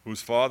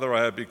 whose father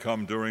I have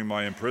become during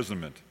my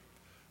imprisonment.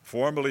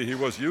 Formerly he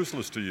was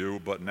useless to you,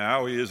 but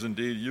now he is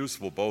indeed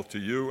useful both to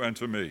you and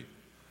to me.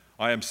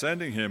 I am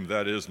sending him,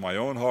 that is, my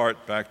own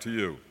heart, back to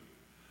you.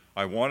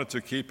 I wanted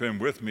to keep him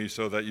with me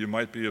so that you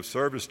might be of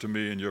service to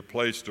me in your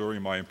place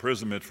during my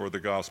imprisonment for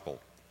the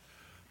gospel.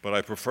 But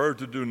I preferred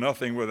to do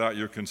nothing without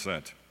your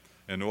consent,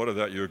 in order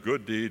that your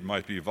good deed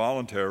might be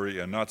voluntary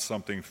and not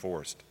something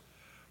forced.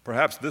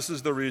 Perhaps this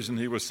is the reason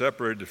he was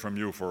separated from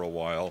you for a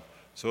while,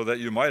 so that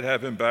you might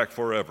have him back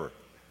forever,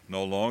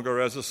 no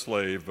longer as a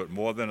slave, but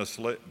more than a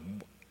slave,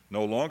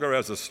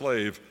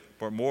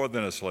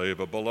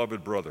 a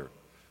beloved brother,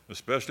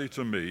 especially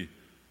to me,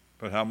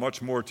 but how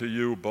much more to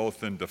you,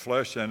 both in the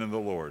flesh and in the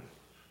Lord.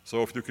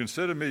 So if you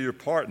consider me your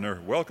partner,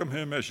 welcome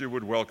him as you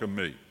would welcome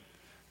me.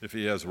 If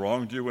he has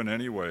wronged you in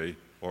any way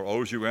or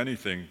owes you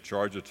anything,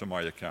 charge it to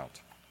my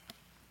account.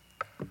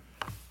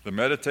 The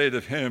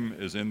meditative hymn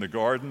is in the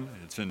garden.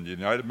 It's in the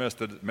United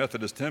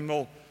Methodist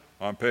Hymnal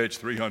on page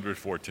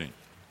 314.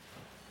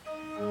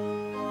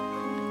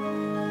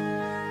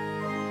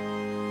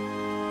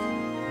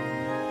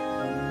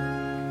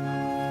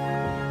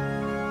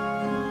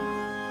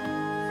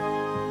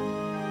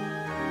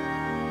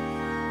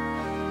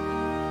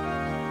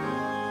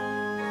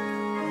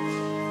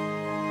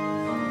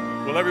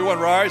 Will everyone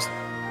rise?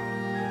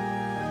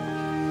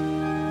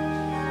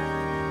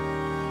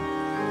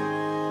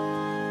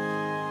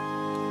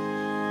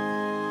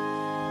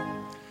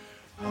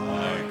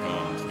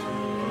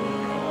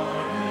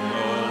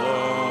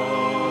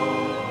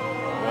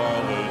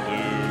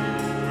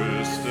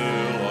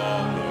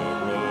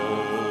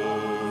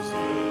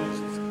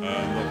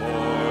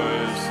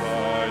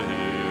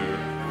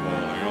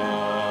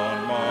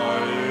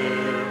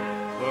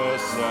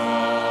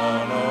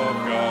 Son of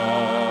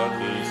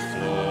God, this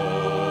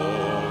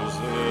flows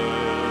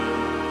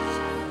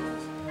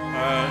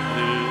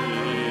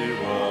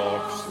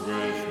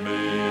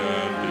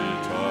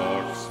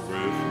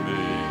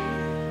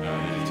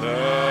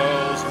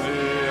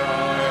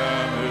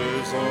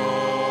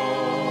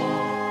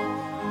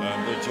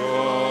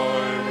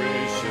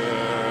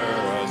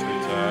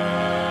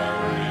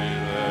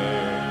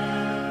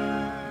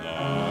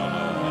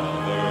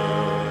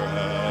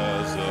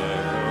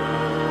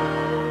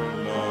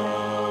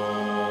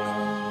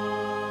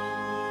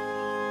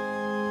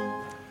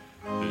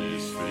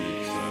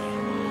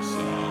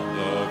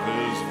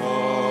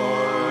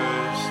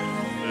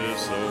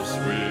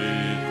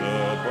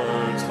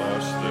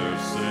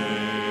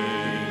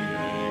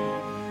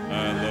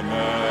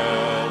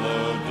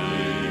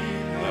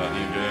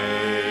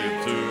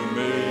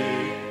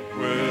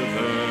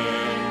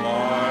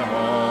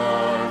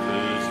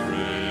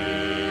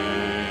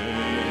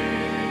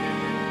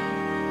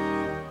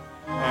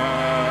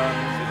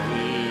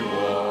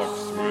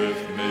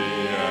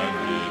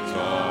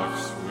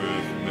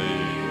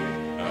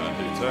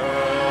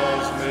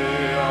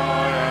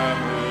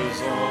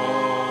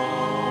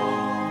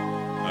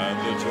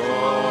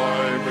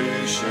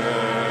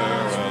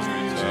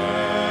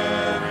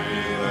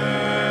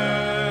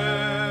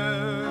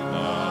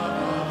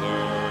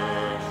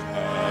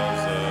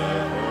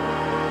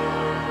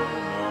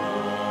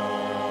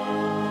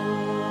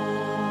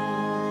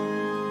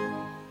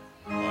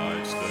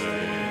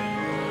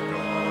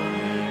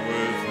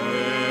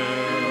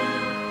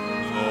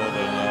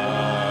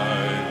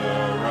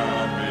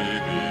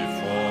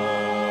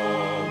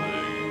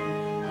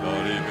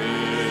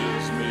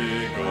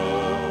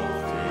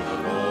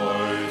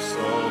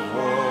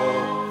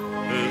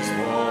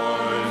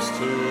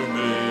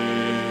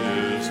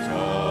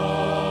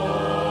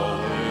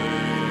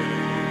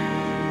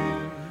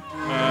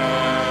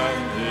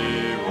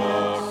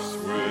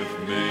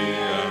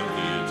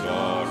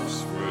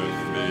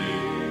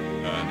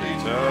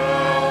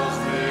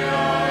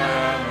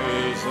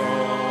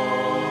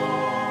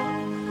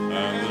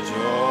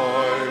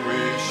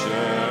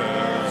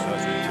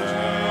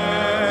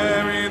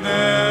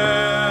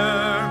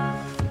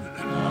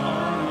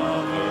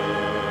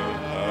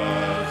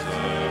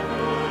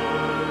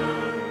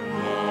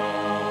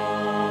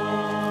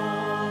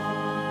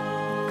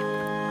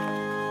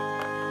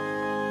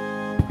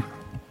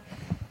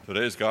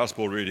Today's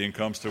gospel reading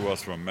comes to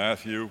us from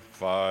Matthew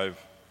 5,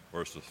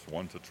 verses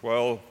 1 to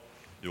 12.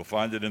 You'll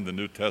find it in the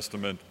New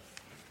Testament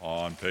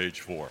on page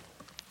 4.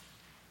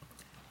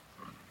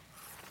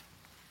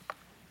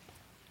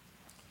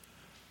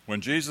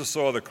 When Jesus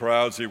saw the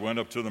crowds, he went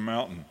up to the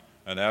mountain,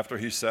 and after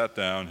he sat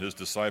down, his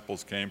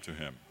disciples came to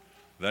him.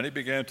 Then he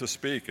began to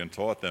speak and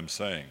taught them,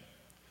 saying,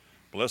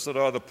 "Blessed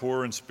are the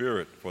poor in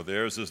spirit, for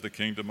theirs is the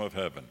kingdom of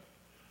heaven.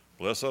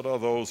 Blessed are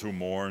those who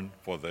mourn,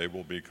 for they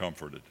will be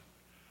comforted.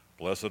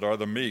 Blessed are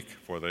the meek,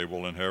 for they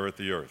will inherit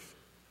the earth.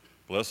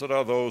 Blessed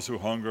are those who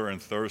hunger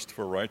and thirst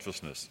for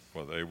righteousness,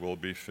 for they will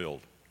be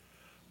filled.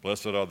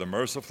 Blessed are the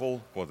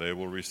merciful, for they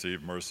will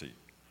receive mercy.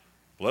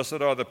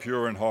 Blessed are the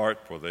pure in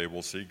heart, for they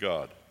will see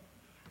God.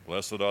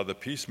 Blessed are the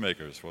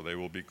peacemakers, for they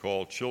will be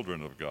called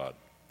children of God.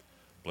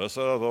 Blessed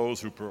are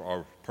those who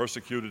are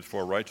persecuted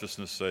for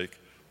righteousness' sake,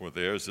 for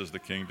theirs is the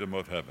kingdom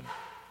of heaven.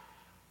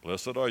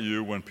 Blessed are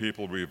you when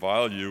people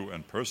revile you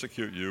and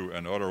persecute you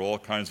and utter all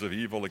kinds of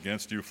evil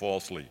against you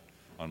falsely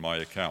on my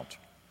account.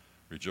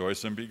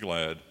 Rejoice and be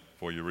glad,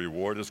 for your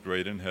reward is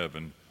great in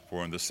heaven,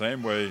 for in the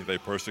same way they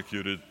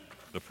persecuted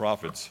the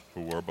prophets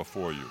who were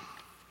before you."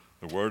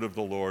 The word of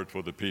the Lord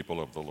for the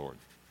people of the Lord.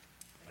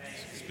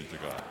 Thanks be to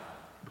God.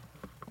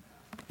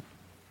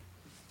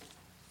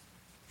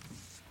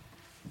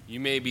 You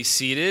may be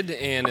seated,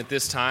 and at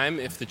this time,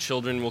 if the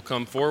children will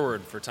come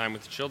forward for time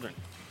with the children.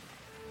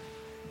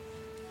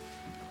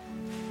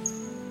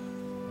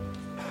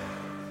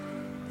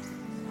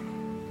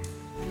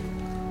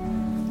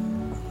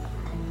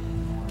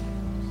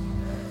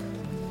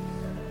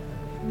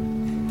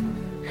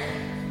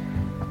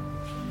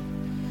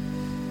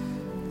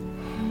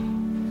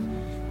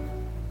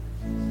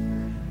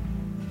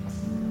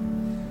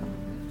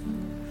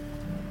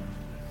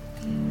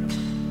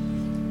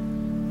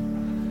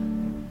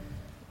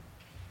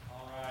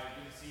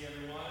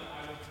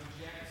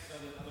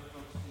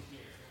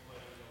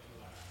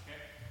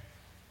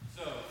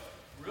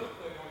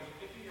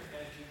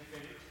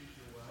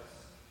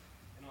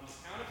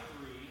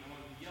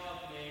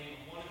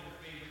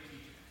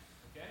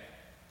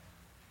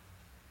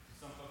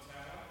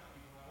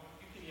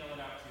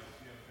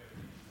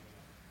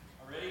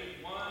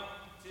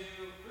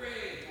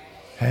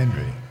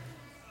 Henry.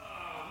 I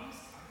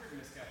heard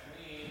Miss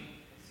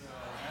Kathleen, so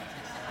that's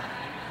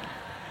exciting.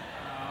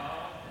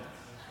 Oh,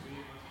 that's so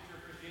sweet. My teacher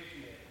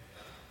appreciation day.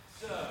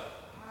 So,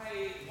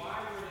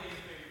 why were they your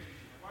favorite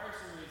teacher? Why are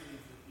some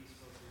reasons that these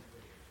folks are your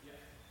favorite?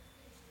 Yeah.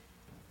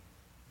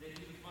 They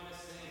do the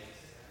funnest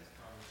things. That is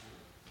probably true.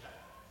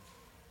 Yeah.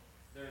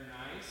 They're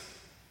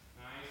nice.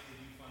 They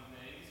do fun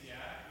things.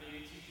 Yeah.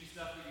 Maybe teach you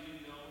stuff that you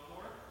didn't know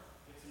before.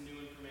 Get some new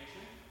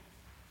information.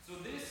 So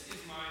this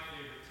is my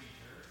favorite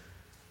teacher.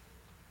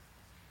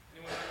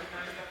 Anyone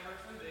recognize that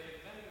person? They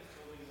have been in this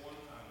building one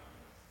time.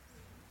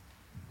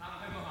 Not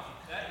my mom.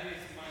 That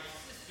is my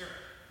sister.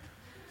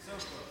 So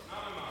close.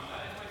 Not my mom.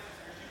 That is my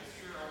sister. She was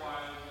here a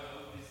while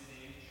ago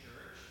visiting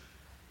church.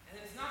 And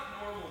it's not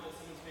normal that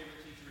someone's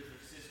favorite teacher is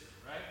their sister,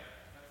 right?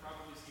 That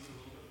probably seems a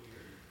little bit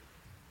weird.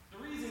 The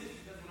reason is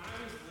because when I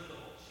was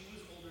little, she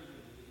was older than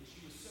me, and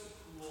she was so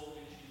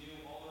cool, and she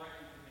knew all the right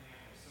people to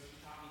hang out with. So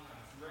she taught me how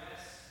to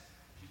dress.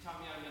 She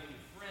taught me how to make new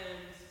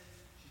friends.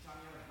 She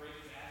taught me how to break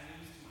bad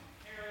news to my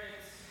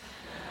parents.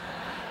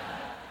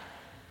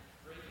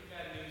 Breaking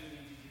bad news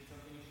means you did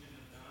something you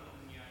shouldn't have done, and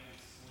then you have to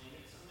explain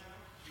it somehow.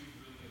 She was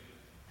really good at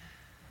that.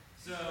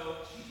 So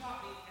she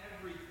taught me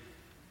everything.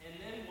 And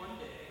then one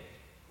day,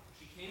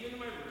 she came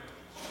into my room.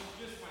 She was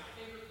just my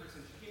favorite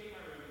person. She came into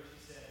my room and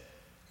she said,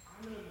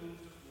 "I'm going to move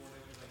to Florida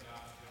because I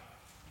got a job."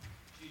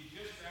 She had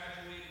just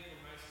graduated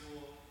from high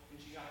school, and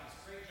she got this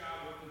great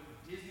job working for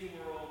Disney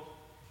World.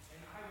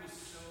 And I was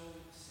so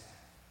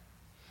sad.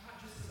 Not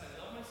just because I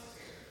love my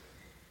sister,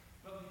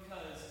 but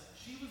because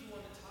she was the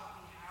one that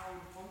taught me how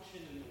to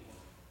function in the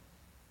world.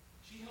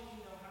 She helped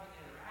me know how to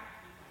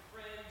interact with my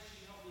friends.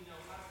 She helped me know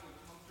how to feel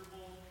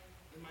comfortable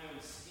in my own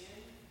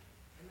skin.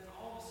 And then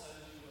all of a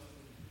sudden, she wasn't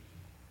going to do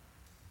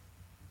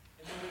it.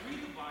 And when we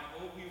read the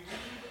Bible, we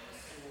read a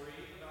story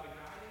about a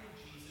guy named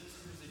Jesus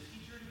who was a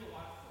teacher to a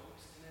lot of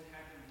folks and then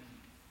had to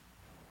leave.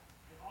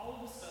 And all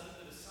of a sudden,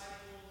 the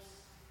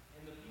disciples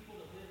and the people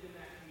that lived in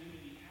that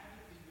community had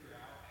to figure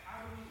out,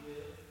 how do we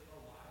live a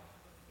life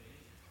of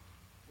faith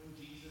when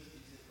Jesus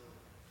isn't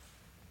around?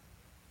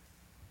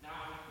 Now,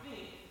 I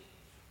think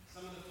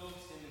some of the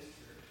folks in this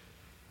church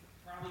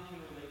probably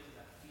can relate to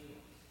that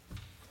feeling,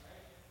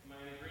 right? Am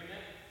I in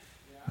agreement?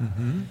 Yeah.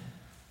 Mm-hmm.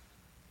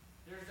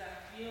 There's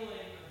that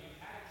feeling of you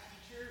had a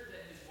teacher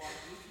that has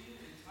walked with you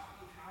and taught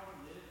you how to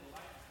live a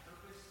life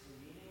of purpose and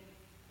meaning,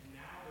 and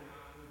now they're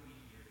not going to be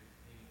here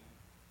anymore.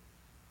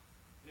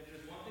 And if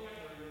there's one thing I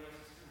learned when my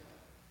sister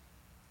left,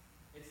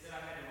 it's that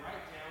I had to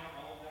write down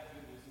all of that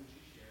good wisdom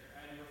she shared.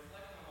 I had to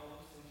reflect on all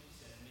those things she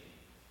said to me,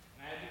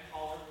 and I had to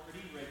call her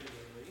pretty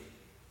regularly.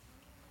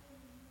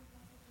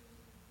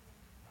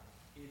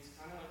 It's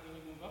kind of like when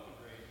you move up a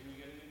grade and you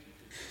get a new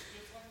teacher. It's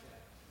just like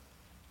that.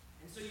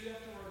 And so you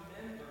have to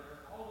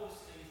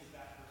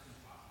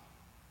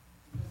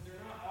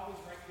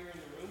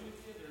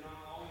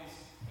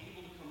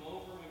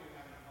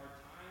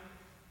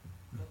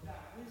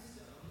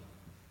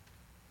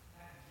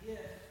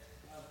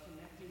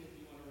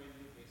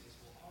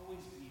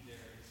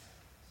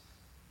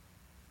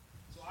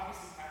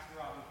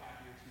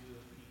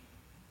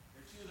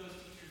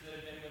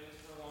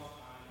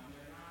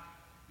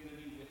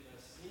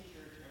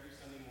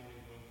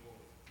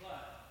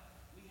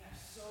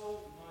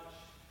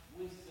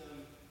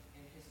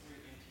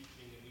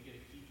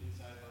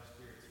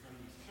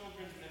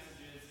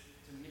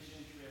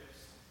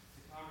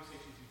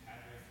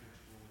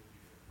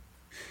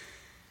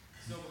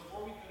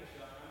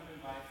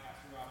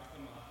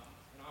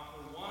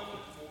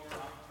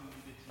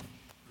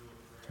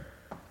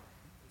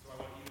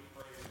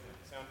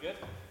Good?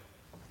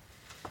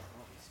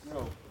 Screw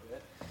over a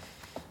bit.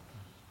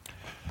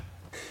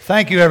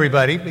 Thank you,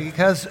 everybody,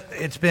 because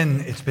it's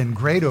been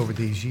great over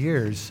these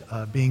years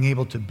being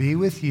able to be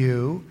with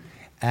you,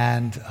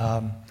 and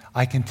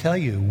I can tell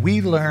you,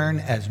 we learn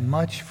as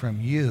much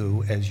from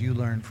you as you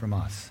learn from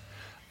us,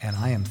 and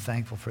I am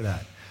thankful for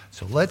that.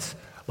 So let's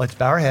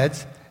bow our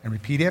heads and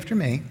repeat after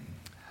me.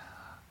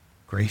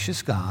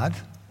 Gracious God,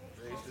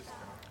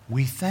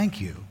 we thank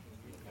you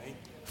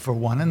for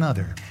one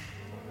another,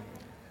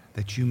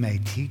 that you may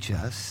teach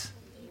us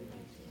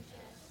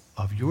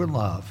of your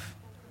love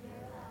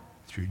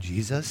through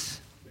Jesus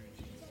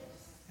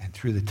and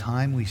through the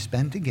time we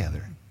spend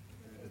together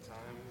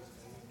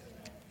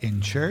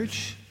in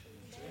church,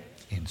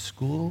 in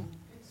school,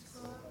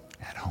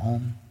 at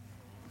home,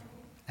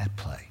 at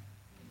play.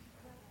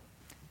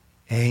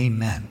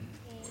 Amen.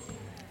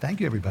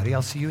 Thank you, everybody.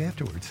 I'll see you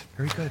afterwards.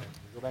 Very good.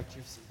 Go back to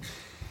your seat.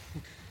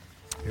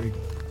 Very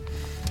good.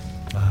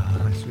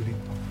 Bye, sweetie.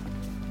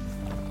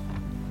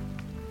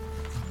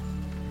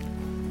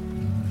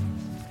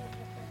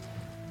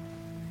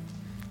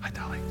 Hi,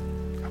 Dolly.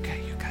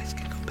 Okay, you guys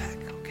can go back,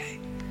 okay?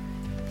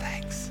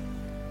 Thanks.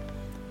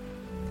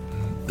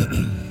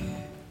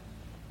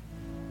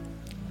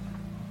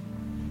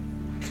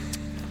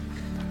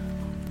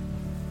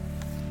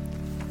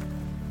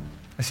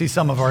 I see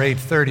some of our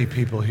 8:30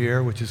 people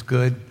here, which is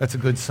good. That's a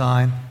good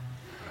sign.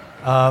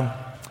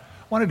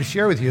 Wanted to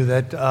share with you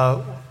that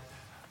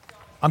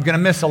I'm going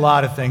to miss a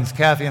lot of things.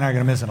 Kathy and I are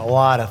going to miss a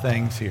lot of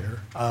things here.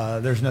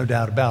 There's no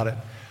doubt about it.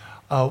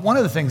 One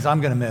of the things I'm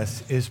going to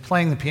miss is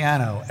playing the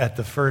piano at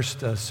the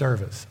first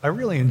service. I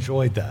really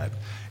enjoyed that.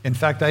 In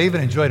fact, I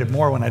even enjoyed it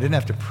more when I didn't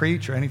have to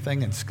preach or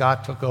anything, and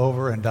Scott took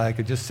over, and I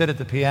could just sit at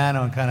the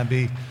piano and kind of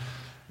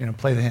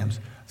play the hymns.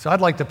 So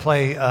I'd like to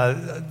play,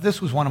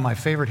 this was one of my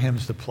favorite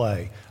hymns to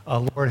play,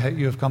 Lord,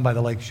 You Have Come by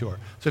the Lake Shore.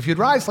 So if you'd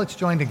rise, let's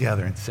join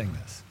together and sing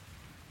this.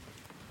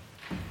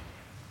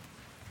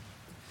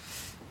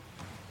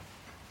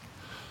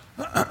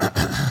 You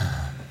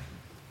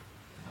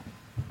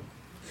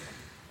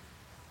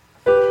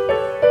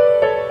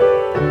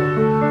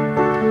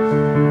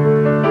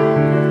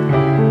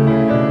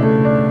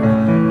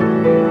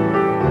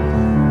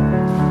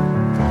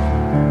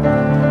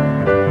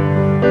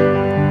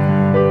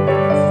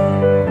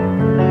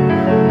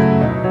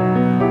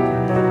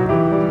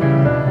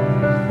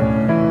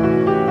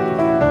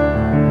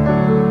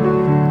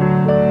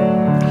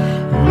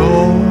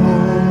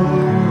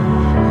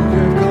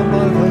have come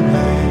by the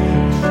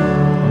lake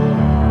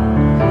shore.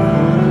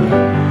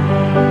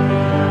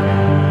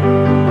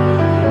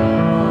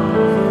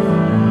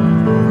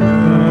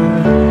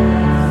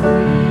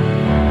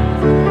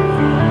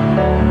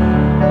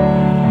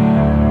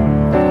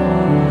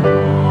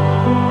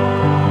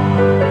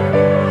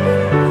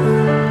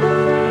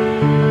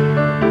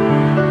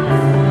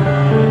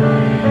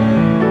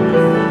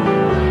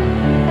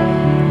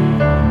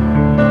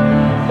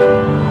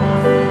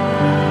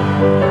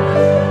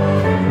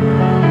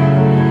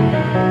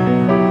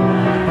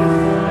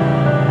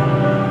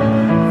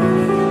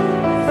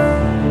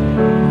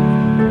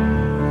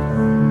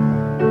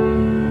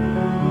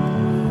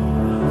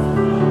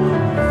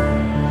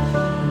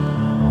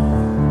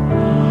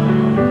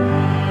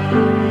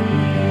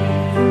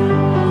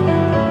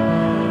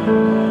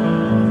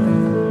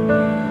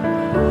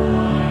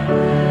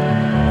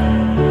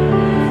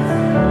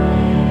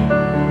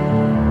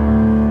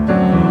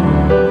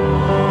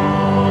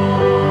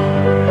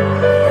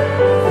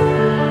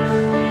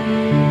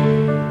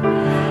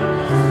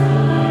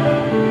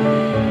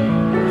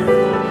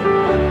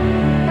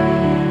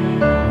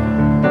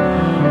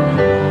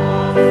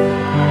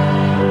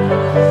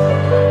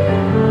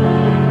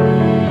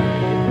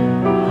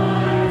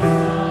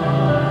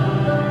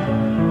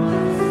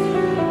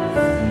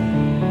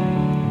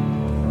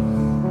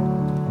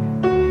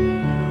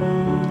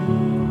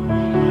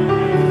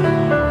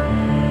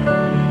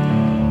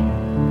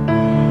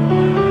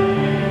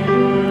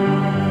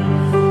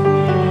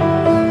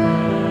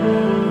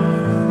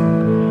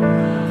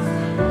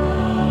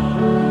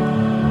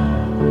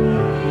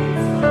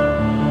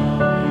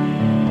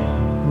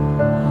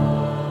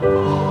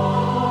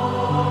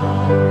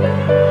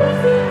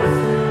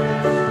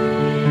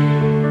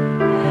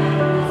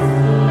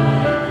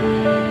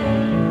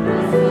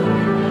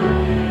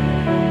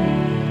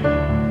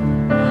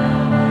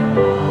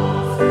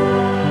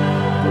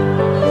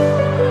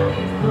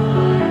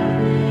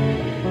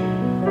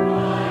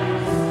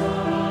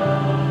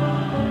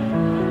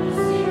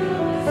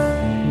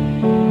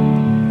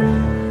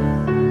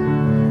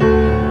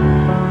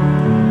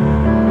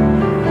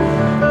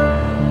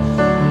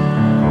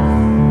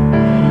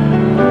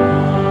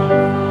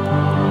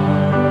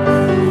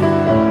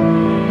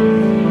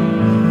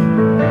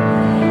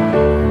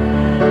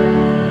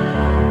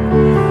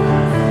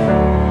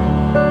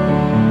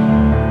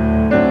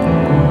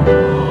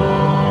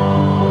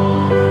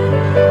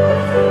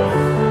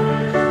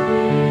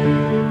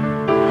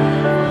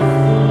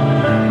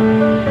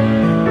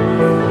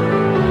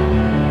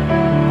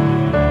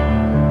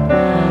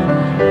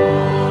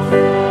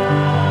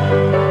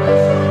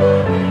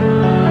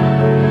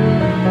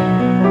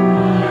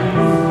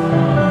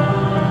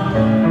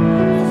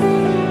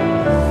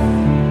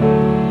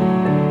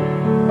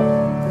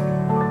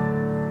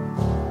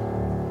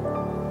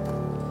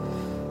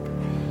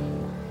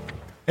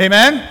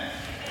 Amen?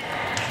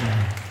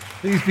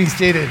 Please be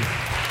seated.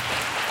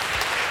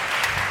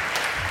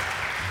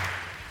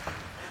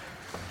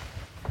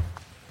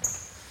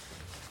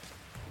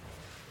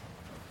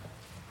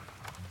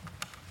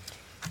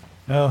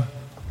 No,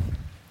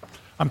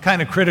 I'm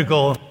kind of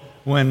critical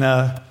when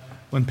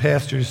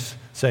pastors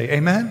say,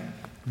 amen?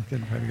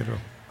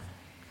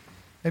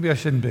 Maybe I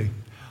shouldn't be.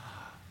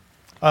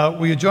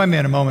 Will you join me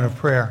in a moment of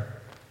prayer?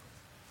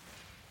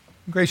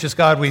 Gracious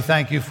God, we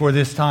thank you for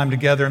this time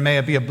together. May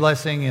it be a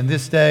blessing in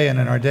this day and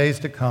in our days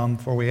to come,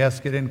 for we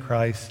ask it in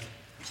Christ,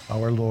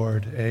 our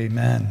Lord.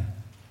 Amen.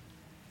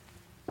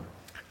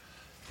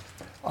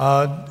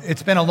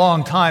 It's been a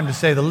long time, to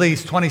say the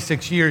least.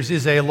 26 years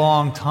is a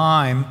long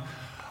time.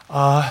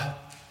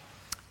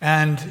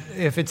 And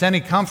if it's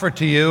any comfort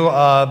to you,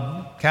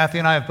 Kathy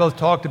and I have both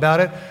talked about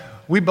it.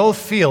 We both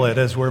feel it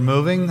as we're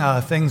moving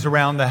things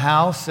around the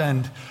house,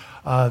 and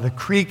the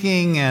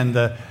creaking and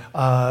the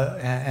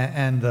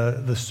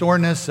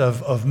soreness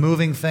of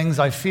moving things.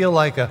 I feel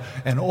like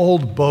an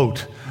old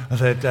boat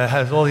that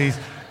has all these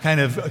kind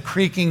of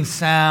creaking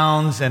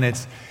sounds, and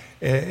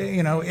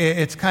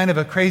it's kind of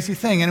a crazy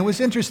thing. And it was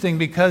interesting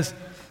because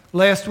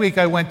last week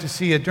I went to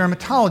see a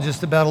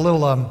dermatologist about a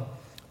little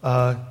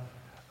a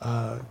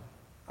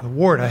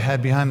wart I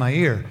had behind my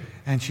ear.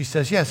 And she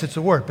says, yes, it's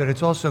a wart, but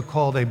it's also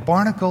called a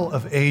barnacle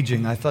of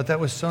aging. I thought that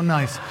was so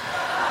nice.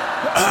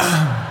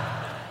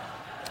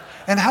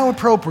 And how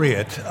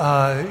appropriate.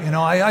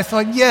 I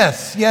thought,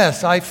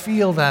 yes, I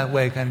feel that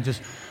way. Kind of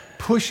just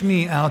push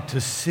me out to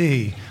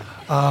sea.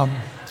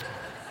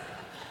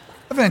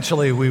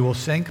 Eventually we will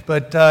sink,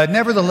 but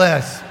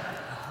nevertheless,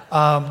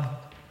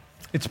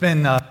 it's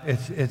been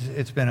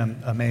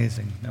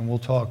amazing, and we'll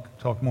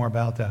talk more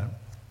about that.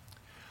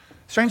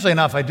 Strangely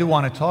enough, I do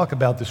want to talk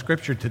about the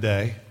scripture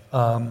today,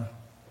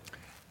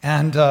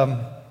 and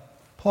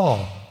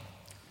Paul.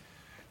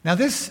 Now,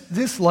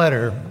 this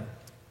letter,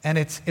 and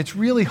it's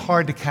really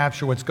hard to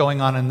capture what's going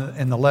on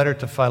in the letter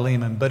to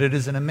Philemon, but it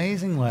is an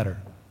amazing letter.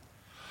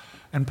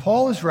 And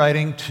Paul is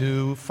writing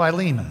to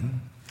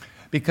Philemon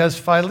because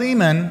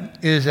Philemon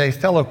is a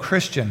fellow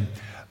Christian,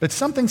 but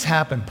something's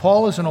happened.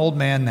 Paul is an old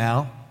man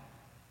now,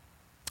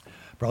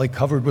 probably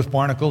covered with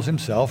barnacles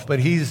himself, but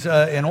he's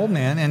an old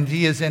man, and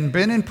he has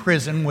been in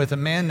prison with a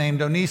man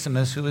named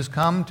Onesimus who has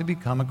come to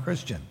become a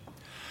Christian.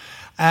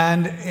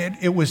 And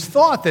it was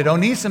thought that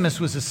Onesimus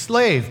was a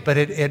slave, but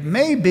it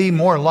may be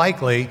more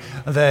likely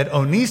that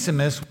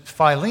Onesimus was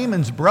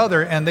Philemon's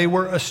brother, and they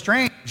were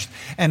estranged.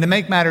 And to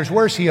make matters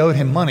worse, he owed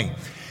him money.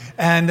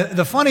 And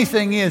the funny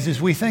thing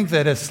is we think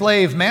that a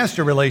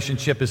slave-master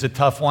relationship is a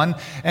tough one.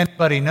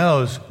 Anybody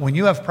knows when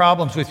you have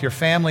problems with your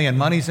family and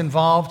money's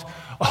involved,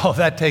 oh,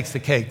 that takes the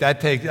cake.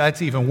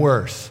 That's even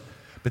worse.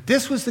 But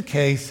this was the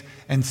case,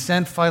 and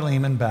sent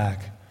Philemon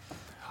back.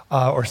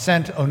 Or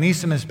sent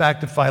Onesimus back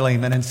to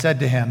Philemon and said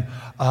to him,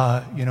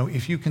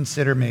 if you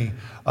consider me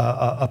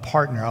a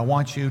partner, I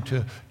want you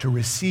to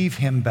receive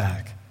him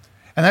back.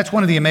 And that's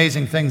one of the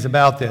amazing things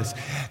about this.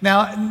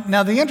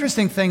 Now the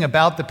interesting thing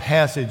about the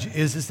passage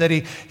is that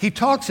he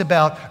talks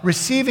about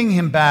receiving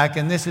him back,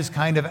 and this is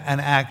kind of an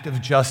act of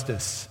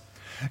justice.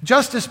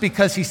 Justice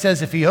because he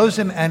says if he owes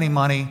you any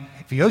money,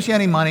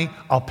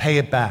 I'll pay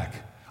it back.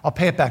 I'll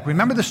pay it back.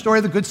 Remember the story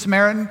of the Good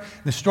Samaritan?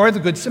 The story of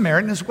the Good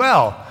Samaritan as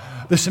well.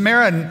 The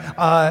Samaritan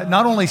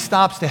not only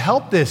stops to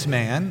help this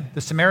man,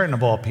 the Samaritan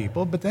of all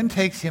people, but then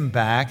takes him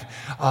back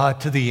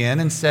to the inn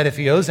and said, if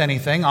he owes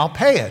anything, I'll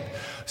pay it.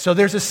 So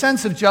there's a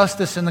sense of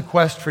justice in the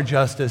quest for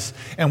justice,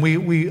 and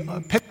we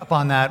pick up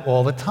on that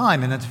all the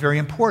time, and that's very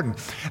important.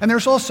 And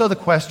there's also the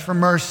quest for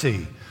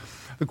mercy.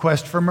 The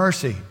quest for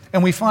mercy.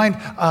 And we find,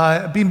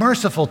 be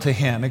merciful to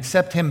him,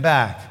 accept him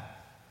back.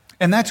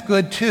 And that's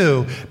good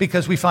too,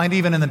 because we find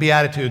even in the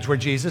Beatitudes where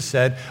Jesus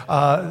said,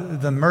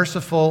 the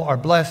merciful are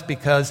blessed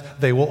because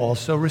they will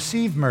also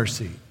receive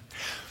mercy.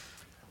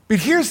 But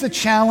here's the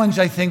challenge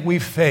I think we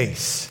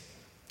face.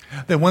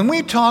 That when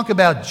we talk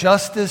about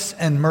justice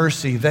and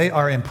mercy, they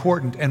are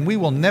important, and we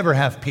will never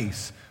have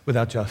peace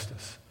without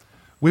justice.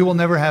 We will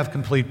never have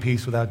complete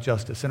peace without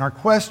justice. And our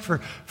quest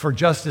for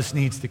justice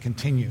needs to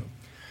continue.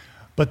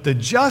 But the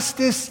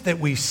justice that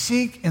we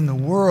seek in the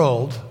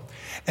world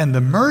and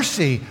the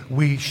mercy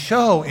we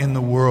show in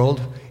the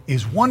world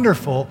is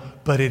wonderful,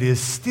 but it is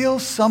still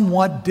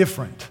somewhat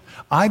different,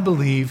 I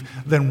believe,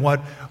 than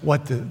what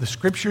the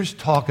scriptures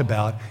talk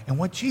about and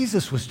what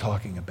Jesus was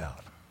talking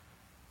about.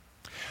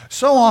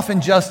 So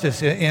often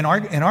justice in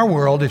our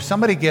world, if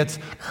somebody gets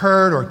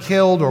hurt or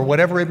killed or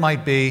whatever it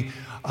might be,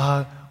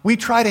 we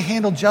try to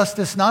handle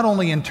justice not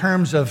only in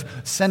terms of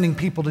sending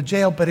people to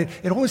jail, but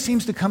it always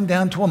seems to come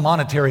down to a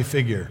monetary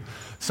figure.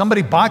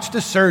 Somebody botched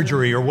a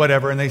surgery or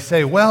whatever, and they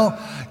say, well,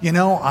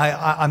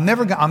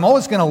 I'm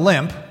always going to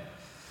limp,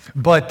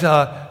 but,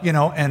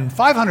 and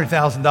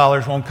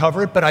 $500,000 won't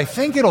cover it, but I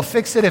think it'll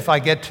fix it if I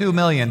get $2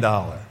 million.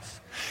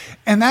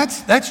 And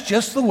that's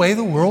just the way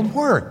the world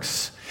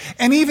works.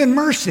 And even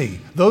mercy.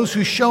 Those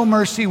who show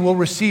mercy will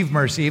receive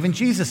mercy. Even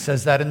Jesus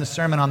says that in the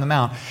Sermon on the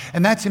Mount.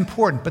 And that's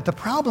important. But the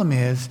problem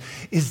is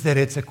that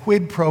it's a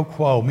quid pro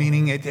quo,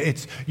 meaning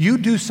it's you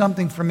do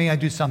something for me, I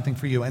do something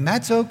for you. And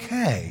that's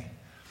okay.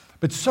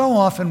 But so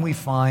often we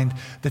find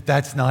that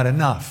that's not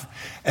enough.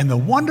 And the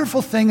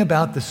wonderful thing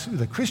about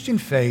the Christian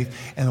faith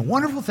and the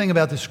wonderful thing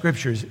about the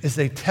Scriptures is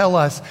they tell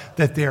us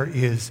that there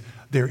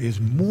is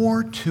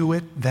more to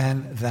it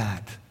than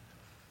that.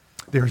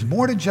 There's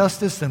more to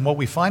justice than what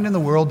we find in the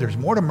world. There's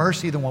more to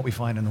mercy than what we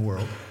find in the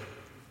world.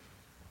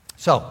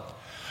 So,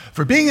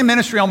 for being in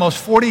ministry almost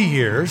 40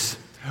 years,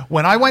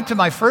 when I went to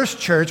my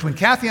first church, when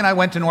Kathy and I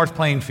went to North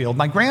Plainfield,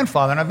 my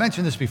grandfather, and I've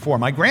mentioned this before,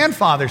 my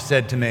grandfather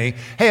said to me,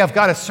 "Hey, I've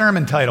got a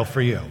sermon title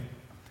for you.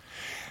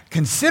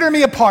 Consider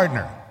me a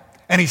partner."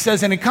 And he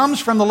says, and it comes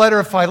from the letter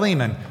of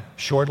Philemon.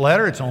 Short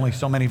letter, it's only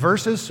so many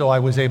verses, so I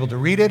was able to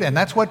read it. And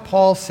that's what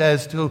Paul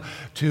says to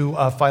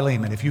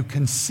Philemon. If you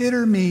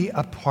consider me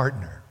a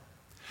partner.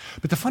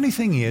 But the funny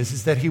thing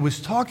is that he was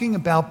talking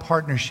about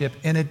partnership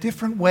in a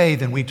different way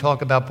than we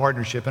talk about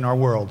partnership in our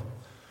world.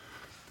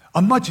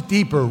 A much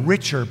deeper,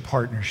 richer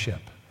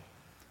partnership.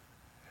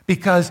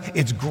 Because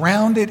it's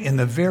grounded in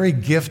the very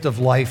gift of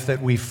life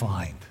that we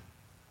find.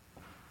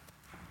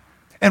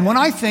 And when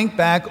I think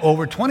back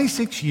over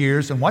 26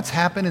 years and what's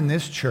happened in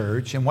this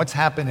church and what's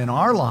happened in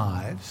our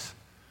lives,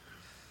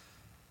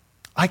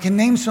 I can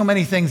name so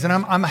many things, and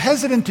I'm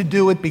hesitant to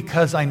do it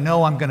because I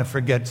know I'm going to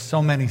forget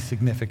so many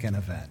significant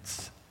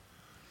events.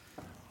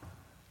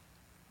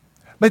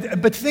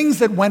 But things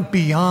that went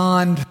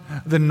beyond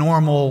the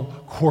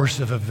normal course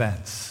of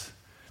events.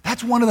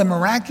 That's one of the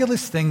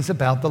miraculous things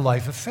about the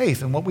life of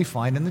faith and what we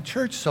find in the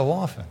church so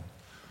often.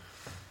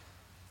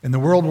 In the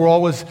world, we're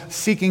always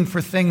seeking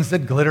for things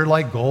that glitter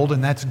like gold,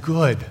 and that's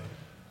good.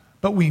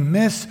 But we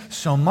miss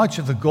so much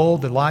of the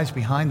gold that lies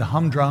behind the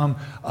humdrum,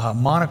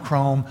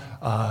 monochrome,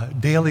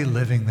 daily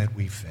living that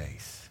we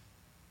face.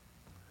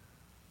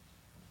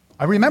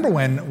 I remember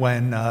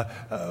when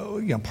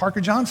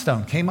Parker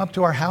Johnstone came up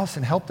to our house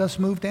and helped us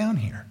move down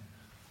here.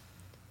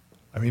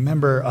 I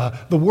remember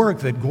the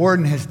work that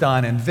Gordon has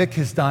done and Vic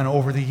has done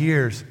over the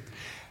years.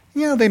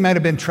 You know, they might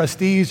have been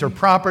trustees or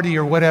property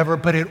or whatever,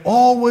 but it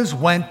always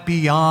went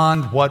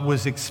beyond what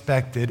was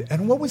expected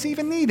and what was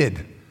even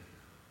needed.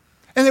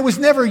 And there was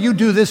never, you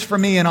do this for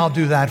me and I'll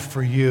do that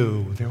for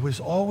you. There was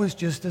always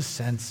just a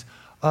sense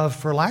of,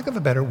 for lack of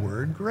a better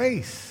word,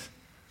 grace.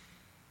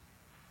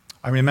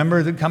 I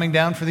remember coming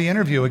down for the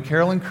interview at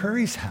Carolyn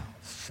Curry's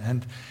house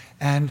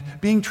and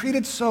being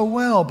treated so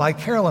well by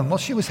Carolyn. Well,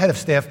 she was head of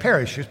staff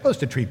parish. You're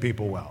supposed to treat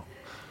people well.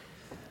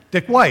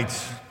 Dick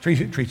White's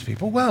treats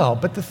people well.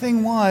 But the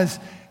thing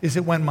is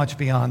it went much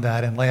beyond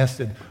that and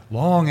lasted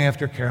long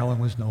after Carolyn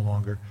was no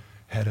longer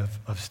head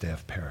of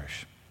staff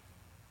parish.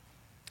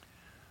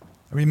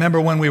 I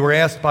remember when we were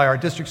asked by our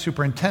district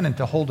superintendent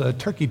to hold a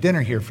turkey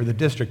dinner here for the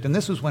district, and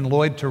this was when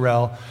Lloyd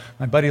Terrell,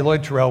 my buddy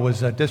Lloyd Terrell, was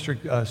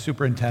district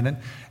superintendent,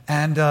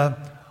 and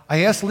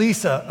I asked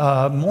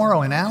Lisa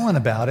Morrow and Alan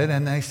about it,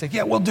 and they said,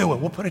 "Yeah, we'll do it.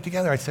 We'll put it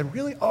together." I said,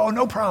 "Really? Oh,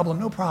 no problem,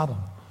 no problem."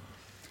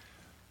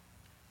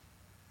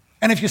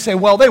 And if you say,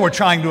 well, they were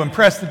trying to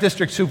impress the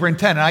district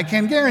superintendent, I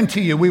can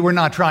guarantee you we were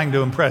not trying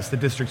to impress the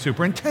district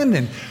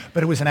superintendent,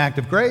 but it was an act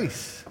of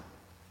grace.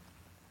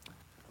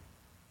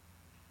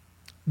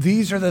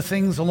 These are the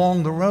things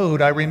along the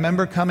road. I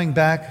remember coming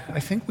back, I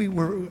think we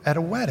were at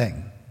a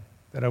wedding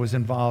that I was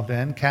involved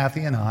in,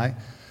 Kathy and I,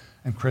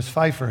 and Chris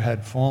Pfeiffer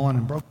had fallen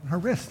and broken her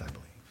wrist, I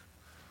believe,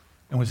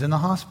 and was in the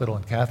hospital,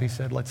 and Kathy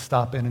said, "Let's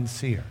stop in and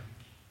see her."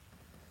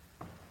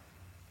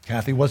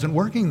 Kathy wasn't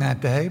working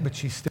that day, but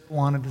she still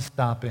wanted to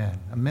stop in,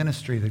 a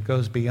ministry that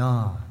goes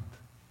beyond.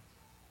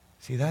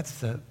 See, that's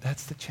the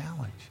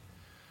challenge.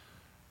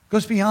 It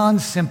goes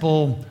beyond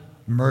simple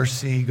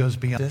mercy, goes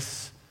beyond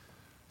this.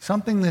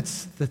 Something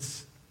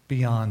that's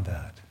beyond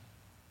that.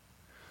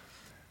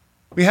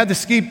 We had the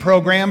SKEEP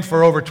program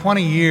for over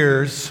 20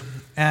 years,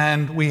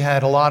 and we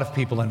had a lot of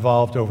people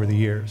involved over the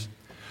years.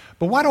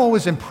 But what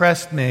always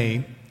impressed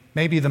me,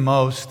 maybe the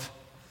most,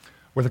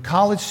 were the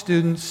college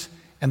students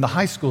and the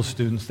high school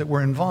students that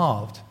were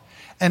involved.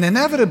 And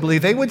inevitably,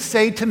 they would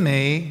say to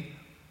me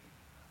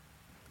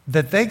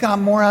that they got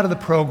more out of the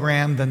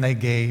program than they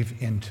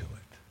gave into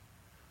it.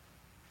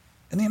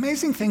 And the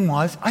amazing thing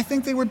was, I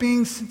think they were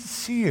being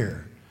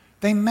sincere.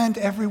 They meant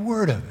every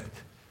word of it.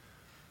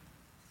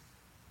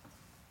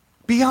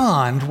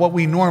 Beyond what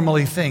we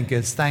normally think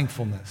is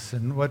thankfulness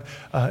and what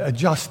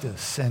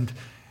justice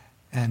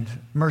and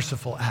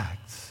merciful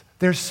acts.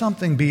 There's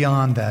something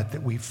beyond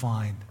that we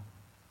find.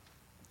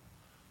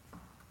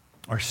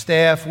 Our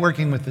staff,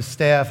 working with the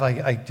staff,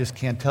 I just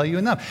can't tell you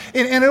enough.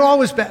 And it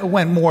always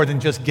went more than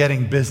just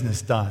getting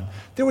business done.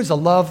 There was a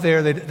love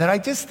there that I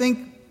just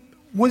think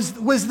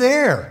was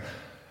there.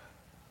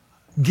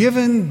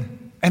 Given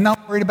and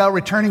not worried about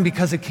returning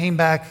because it came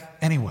back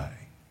anyway.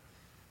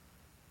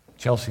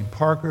 Chelsea and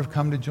Parker have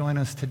come to join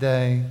us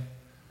today.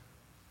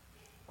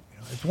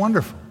 It's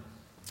wonderful.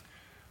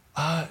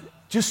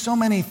 Just so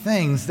many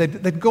things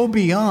that go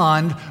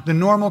beyond the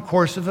normal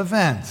course of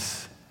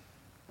events.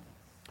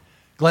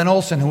 Glenn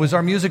Olson, who was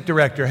our music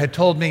director, had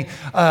told me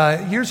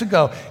years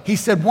ago, he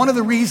said, one of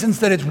the reasons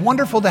that it's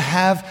wonderful to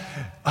have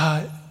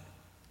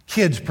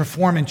kids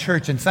perform in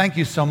church, and thank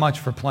you so much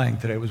for playing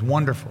today, it was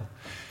wonderful,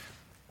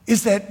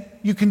 is that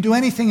you can do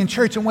anything in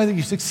church, and whether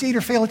you succeed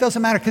or fail, it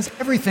doesn't matter, because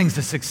everything's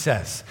a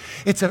success.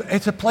 It's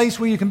a place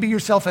where you can be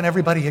yourself and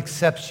everybody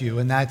accepts you,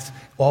 and that's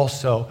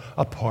also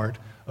a part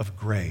of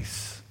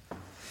grace.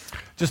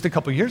 Just a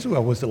couple years ago,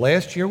 was it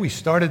last year, we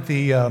started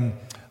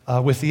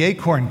with the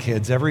Acorn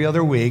kids. Every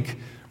other week,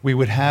 we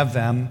would have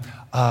them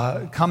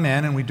come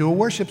in and we'd do a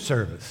worship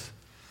service.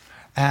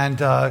 And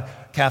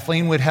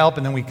Kathleen would help,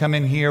 and then we'd come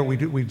in here,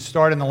 we'd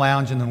start in the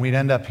lounge, and then we'd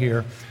end up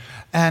here.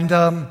 And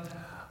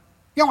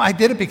I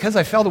did it because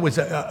I felt it was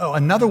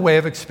another way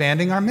of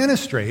expanding our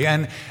ministry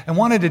and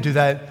wanted to do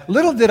that.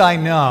 Little did I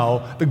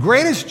know, the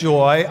greatest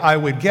joy I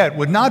would get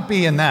would not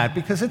be in that,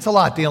 because it's a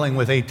lot dealing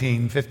with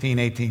 15,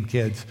 18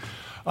 kids.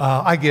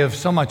 I give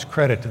so much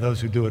credit to those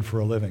who do it for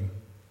a living.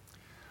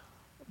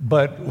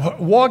 But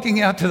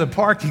walking out to the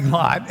parking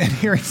lot and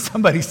hearing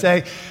somebody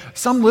say,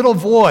 some little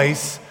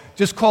voice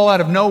just call out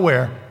of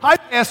nowhere, "Hi,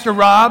 Pastor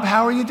Rob,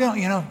 how are you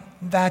doing?"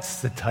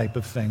 That's the type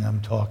of thing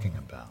I'm talking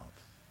about.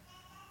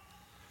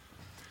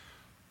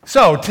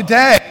 So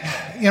today,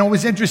 it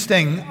was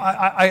interesting.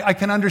 I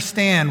can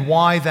understand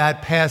why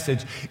that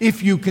passage,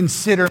 if you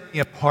consider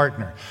me a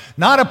partner.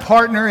 Not a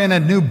partner in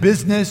a new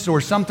business or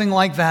something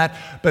like that,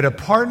 but a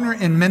partner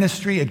in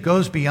ministry. It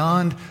goes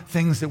beyond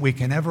things that we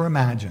can ever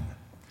imagine,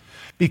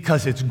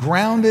 because it's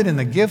grounded in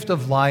the gift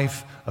of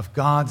life of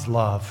God's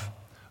love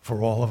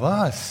for all of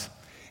us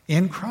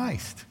in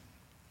Christ,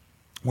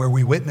 where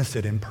we witness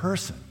it in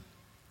person.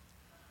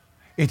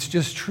 It's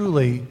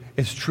truly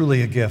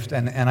a gift,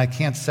 and I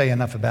can't say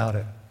enough about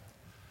it.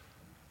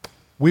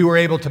 We were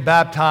able to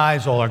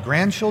baptize all our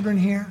grandchildren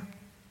here.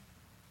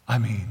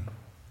 They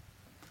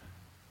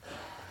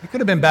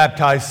could have been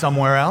baptized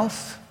somewhere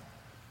else,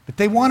 but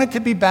they wanted to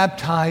be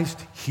baptized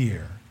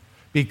here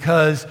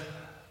because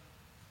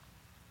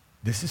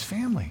this is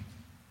family,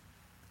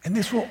 and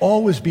this will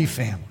always be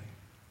family.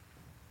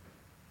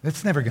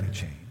 That's never going to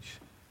change.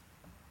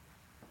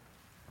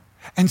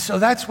 And so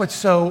that's what's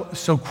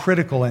so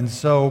critical and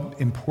so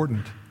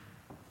important.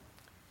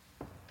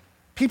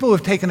 People who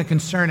have taken a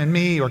concern in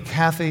me or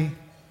Kathy,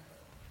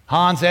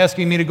 Hans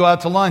asking me to go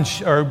out to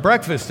lunch or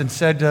breakfast and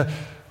said,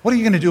 what are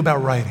you going to do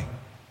about writing?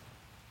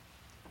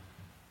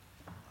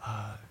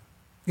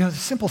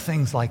 Simple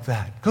things like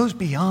that. Goes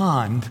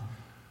beyond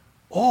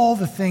all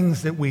the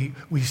things that we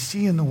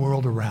see in the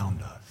world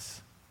around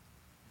us.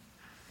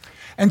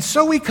 And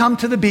so we come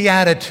to the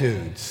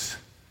Beatitudes.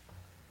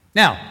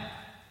 Now,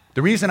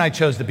 the reason I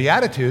chose the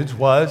Beatitudes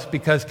was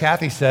because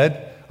Kathy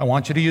said, I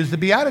want you to use the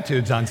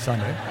Beatitudes on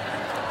Sunday.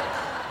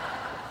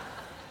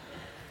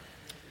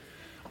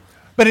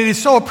 But it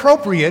is so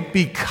appropriate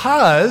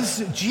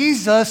because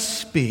Jesus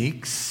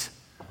speaks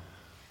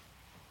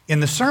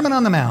in the Sermon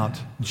on the Mount.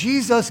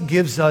 Jesus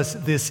gives us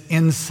this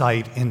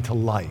insight into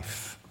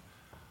life.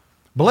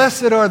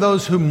 Blessed are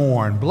those who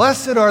mourn.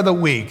 Blessed are the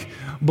weak.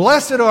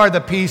 Blessed are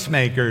the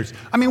peacemakers.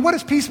 What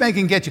does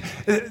peacemaking get you?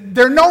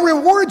 There are no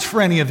rewards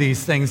for any of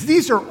these things.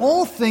 These are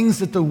all things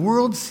that the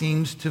world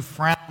seems to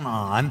frown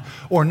on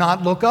or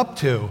not look up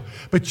to.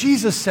 But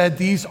Jesus said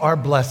these are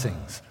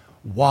blessings.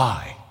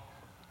 Why?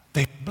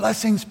 They're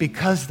blessings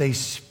because they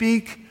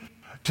speak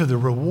to the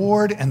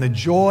reward and the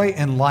joy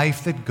in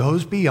life that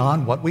goes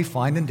beyond what we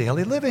find in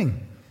daily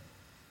living.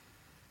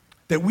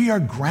 That we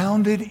are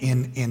grounded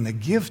in the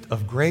gift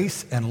of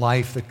grace and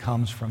life that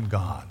comes from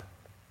God.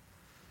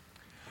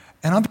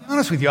 And I'll be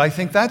honest with you, I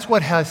think that's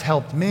what has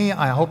helped me.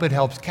 I hope it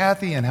helps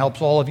Kathy and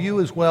helps all of you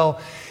as well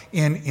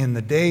in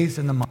the days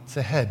and the months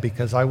ahead,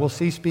 because I will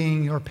cease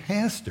being your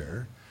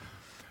pastor.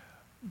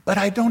 But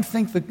I don't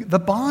think the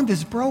bond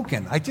is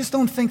broken. I just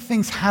don't think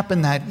things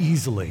happen that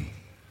easily.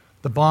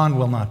 The bond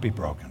will not be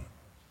broken.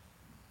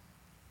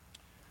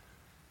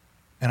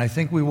 And I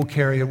think we will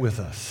carry it with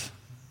us.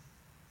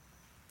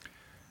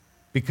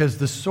 Because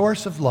the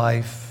source of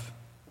life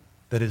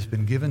that has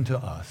been given to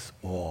us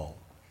all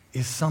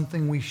is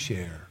something we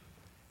share.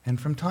 And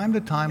from time to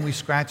time, we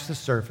scratch the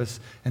surface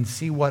and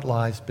see what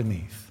lies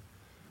beneath.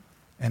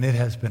 And it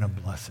has been a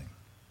blessing.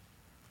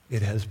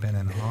 It has been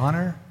an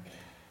honor.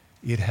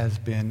 It has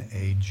been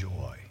a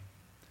joy.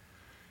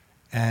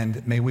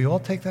 And may we all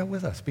take that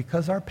with us,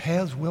 because our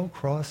paths will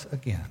cross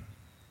again.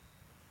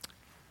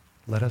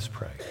 Let us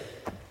pray.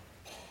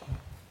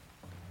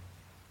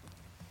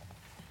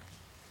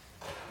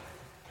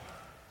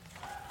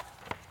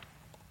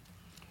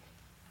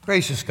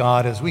 Gracious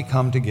God, as we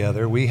come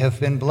together, we have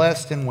been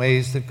blessed in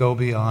ways that go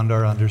beyond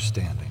our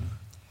understanding.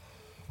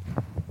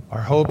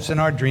 Our hopes and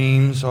our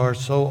dreams are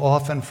so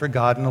often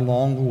forgotten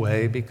along the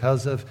way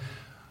because of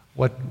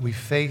what we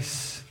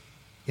face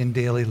in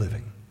daily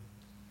living.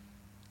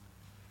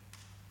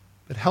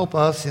 But help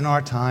us in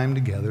our time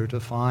together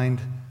to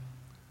find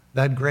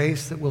that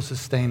grace that will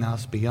sustain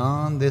us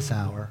beyond this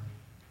hour,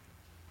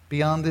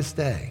 beyond this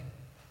day,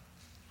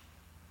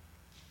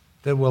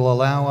 that will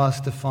allow us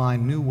to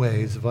find new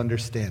ways of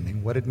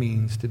understanding what it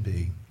means to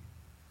be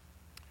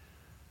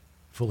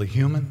fully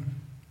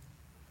human,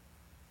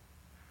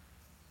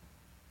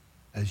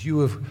 as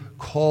you have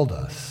called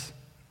us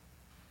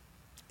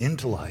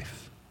into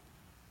life,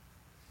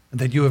 and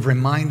that you have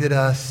reminded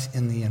us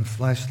in the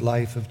enfleshed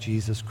life of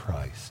Jesus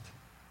Christ.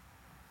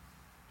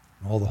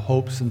 And all the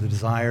hopes and the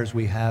desires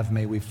we have,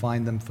 may we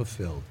find them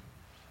fulfilled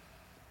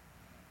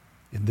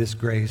in this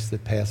grace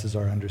that passes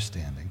our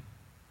understanding.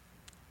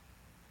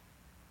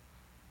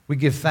 We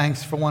give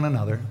thanks for one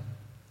another.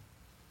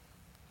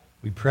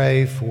 We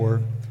pray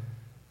for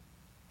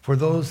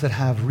those that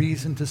have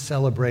reason to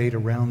celebrate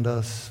around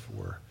us,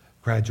 for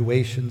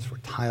graduations, for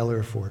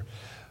Tyler, for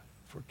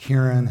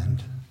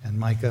Kieran and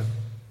Micah.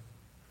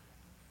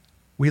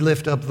 We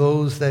lift up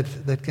those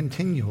that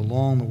continue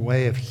along the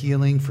way of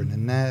healing, for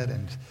Nanette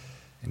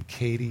and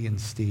Katie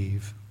and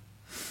Steve,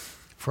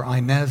 for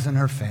Inez and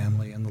her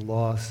family and the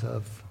loss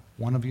of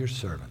one of your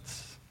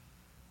servants.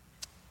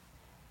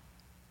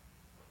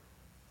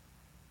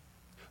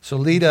 So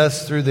lead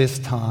us through this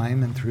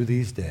time and through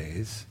these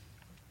days,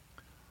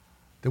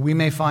 that we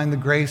may find the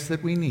grace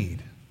that we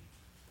need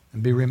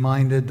and be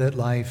reminded that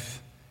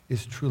life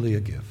is truly a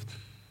gift.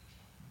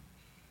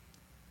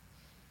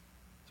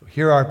 So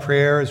hear our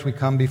prayer as we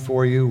come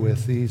before you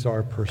with these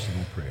our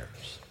personal prayers.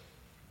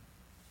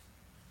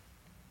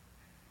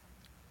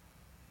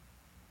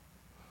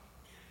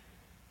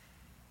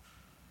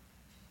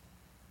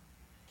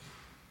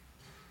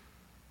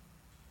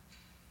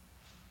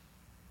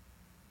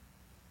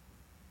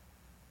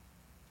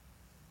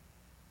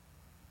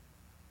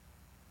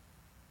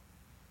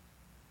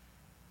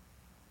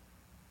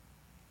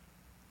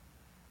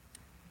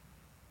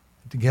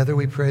 Together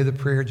we pray the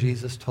prayer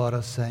Jesus taught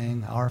us,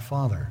 saying, Our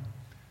Father,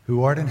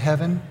 who art in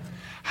heaven,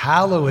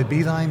 hallowed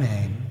be thy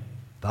name.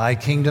 Thy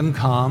kingdom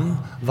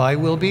come, thy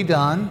will be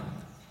done,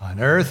 on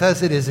earth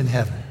as it is in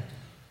heaven.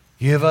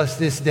 Give us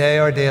this day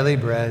our daily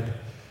bread,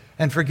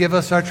 and forgive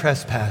us our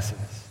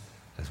trespasses,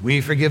 as we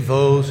forgive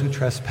those who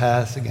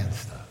trespass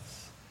against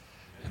us.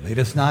 And lead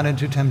us not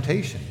into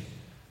temptation,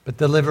 but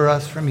deliver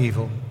us from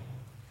evil.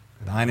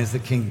 For thine is the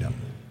kingdom,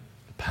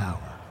 the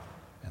power,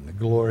 and the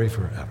glory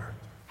forever.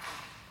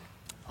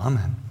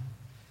 Amen.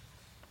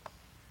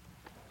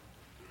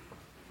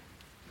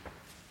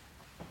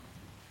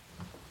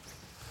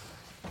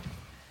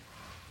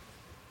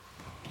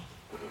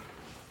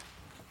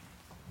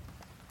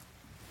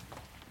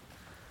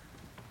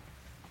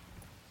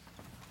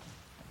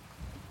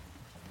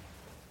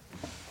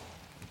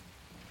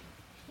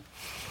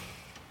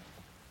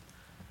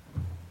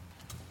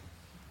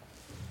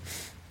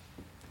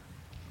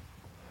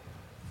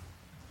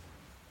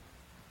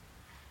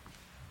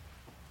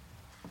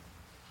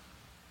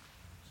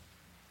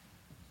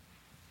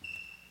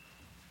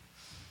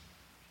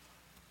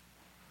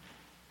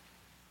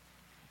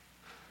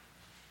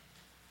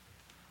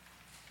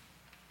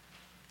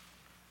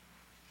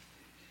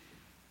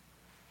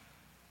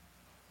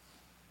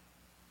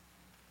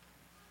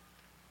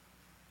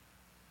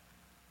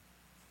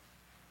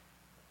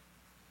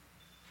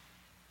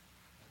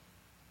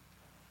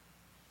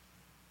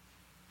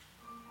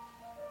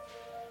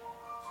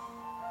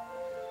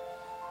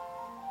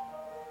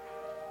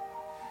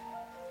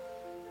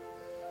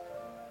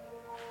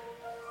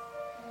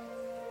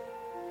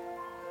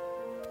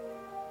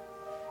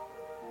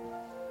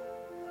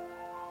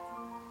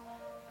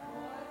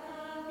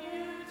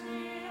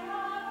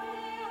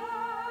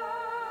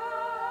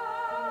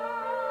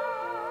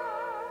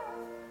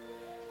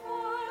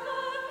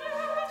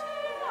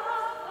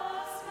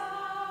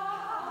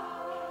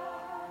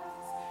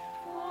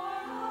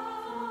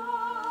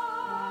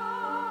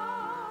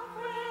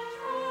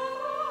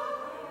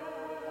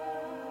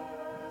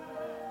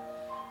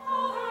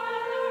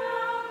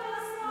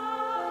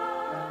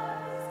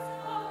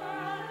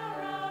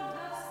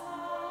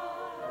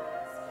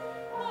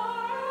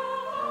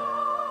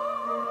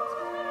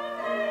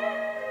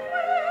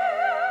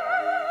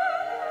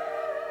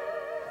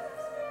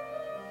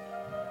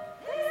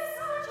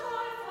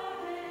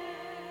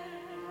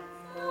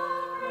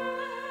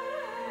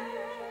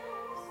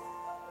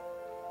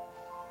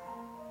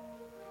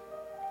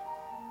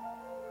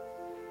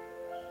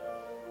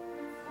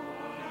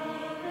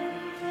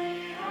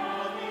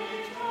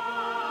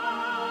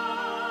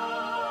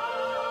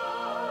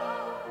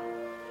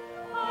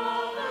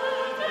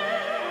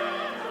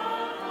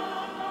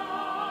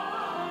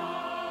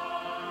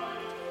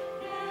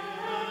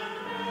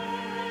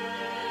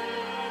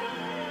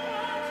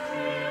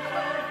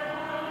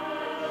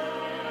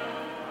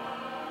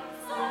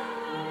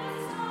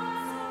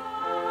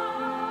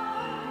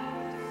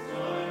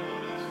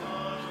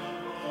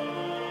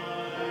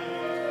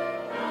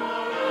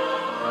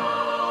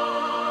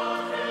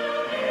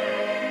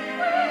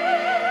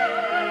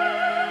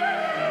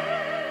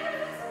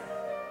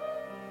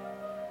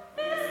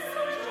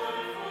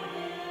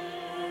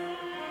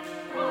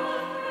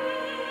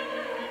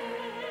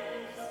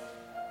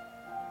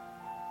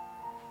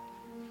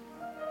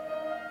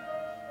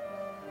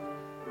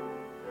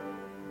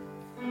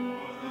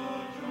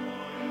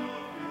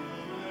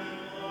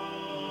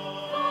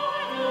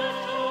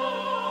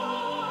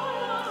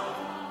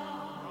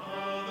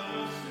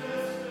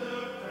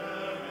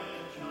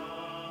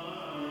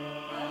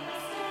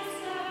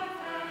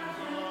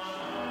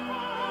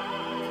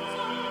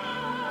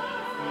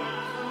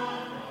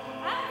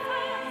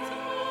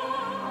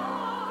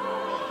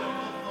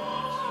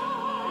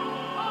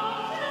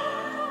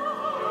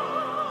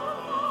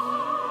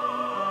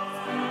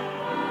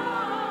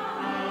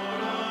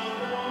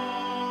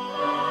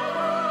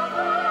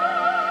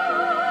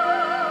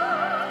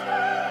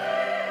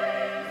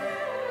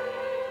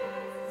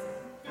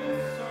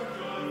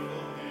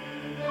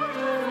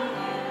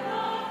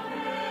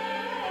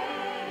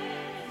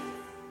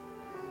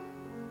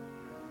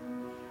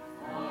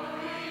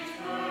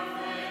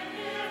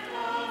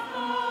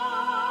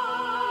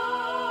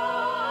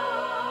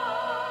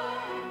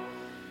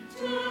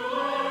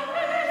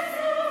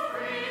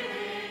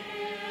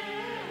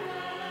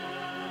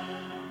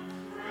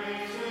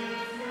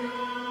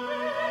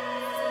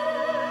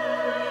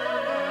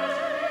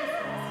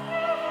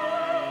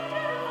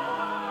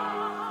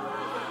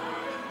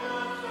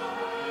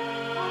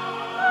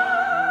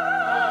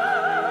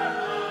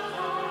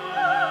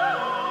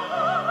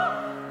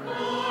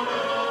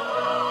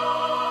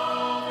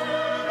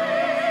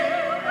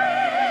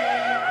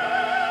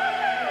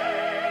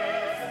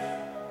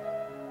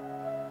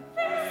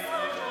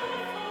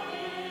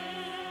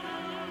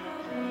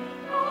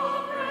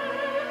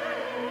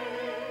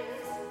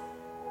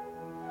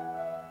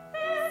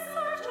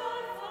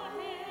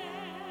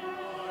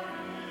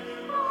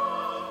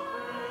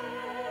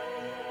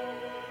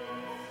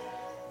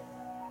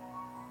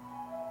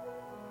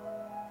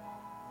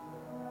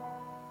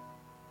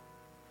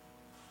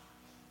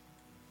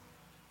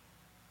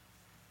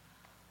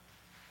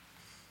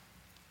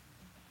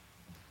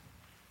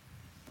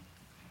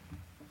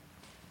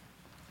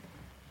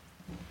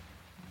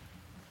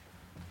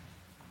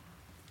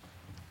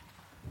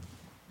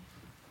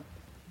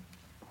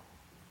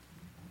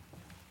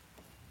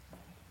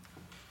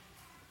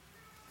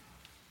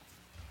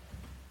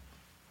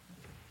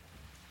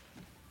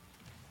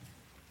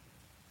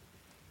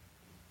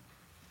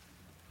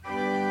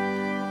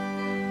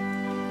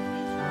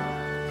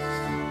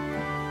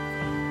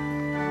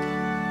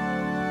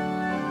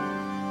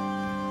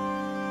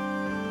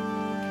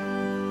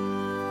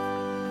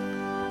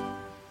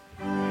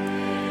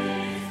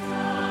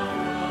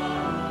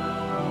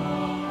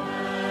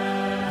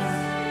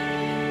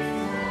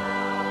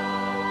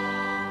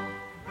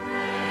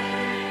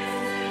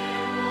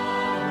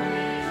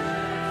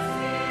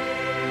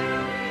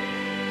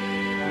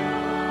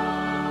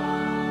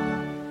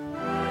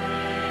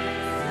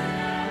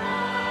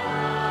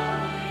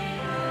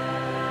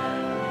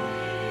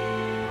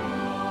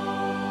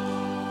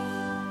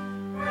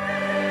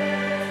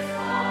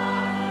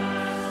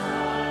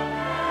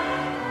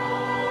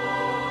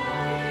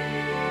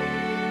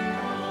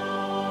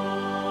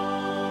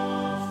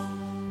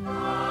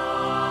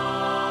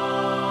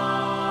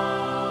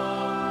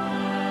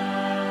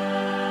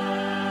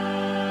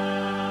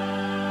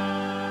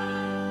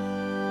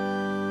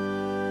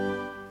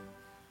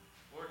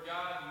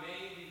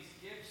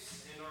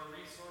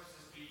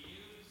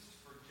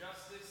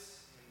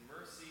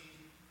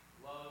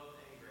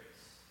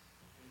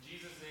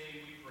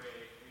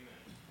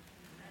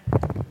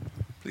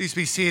 Please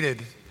be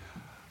seated.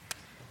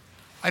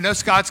 I know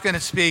Scott's going to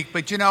speak,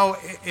 but you know,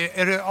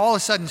 it all of a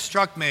sudden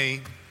struck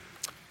me,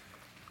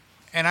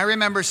 and I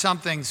remember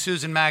something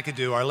Susan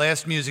McAdoo, our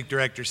last music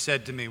director,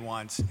 said to me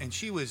once, and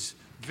she was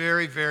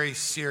very, very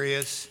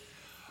serious,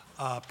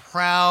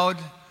 proud,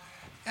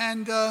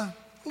 and a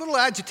little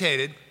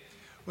agitated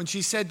when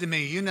she said to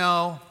me, you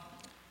know,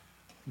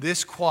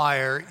 this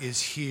choir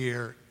is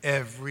here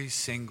every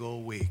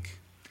single week.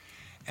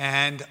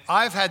 And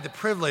I've had the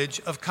privilege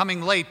of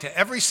coming late to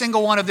every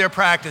single one of their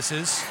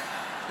practices.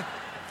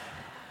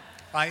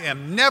 I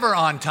am never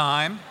on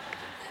time,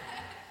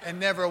 and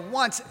never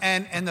once.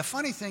 And the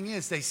funny thing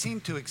is, they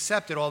seem to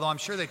accept it, although I'm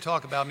sure they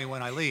talk about me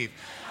when I leave.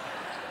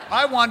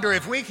 I wonder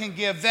if we can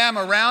give them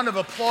a round of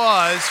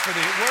applause for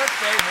the work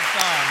they have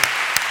done.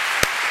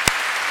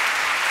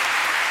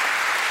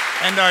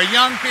 And our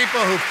young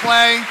people who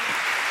play.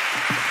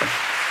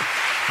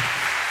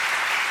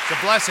 It's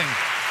a blessing.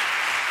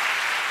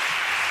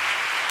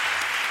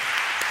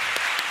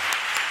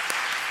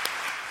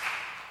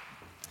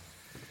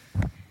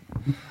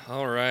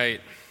 All right.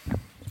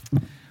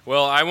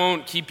 Well, I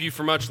won't keep you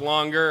for much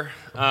longer.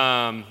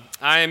 I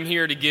am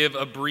here to give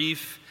a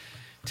brief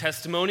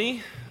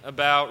testimony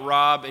about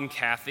Rob and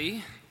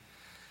Kathy.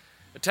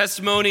 A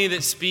testimony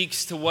that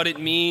speaks to what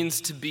it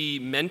means to be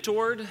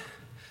mentored,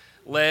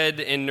 led,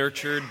 and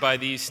nurtured by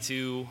these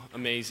two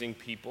amazing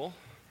people.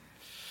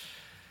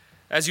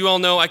 As you all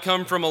know, I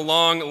come from a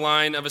long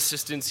line of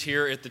assistants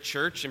here at the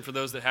church, and for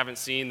those that haven't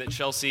seen, that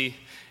Chelsea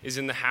is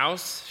in the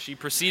house. She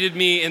preceded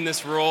me in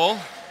this role.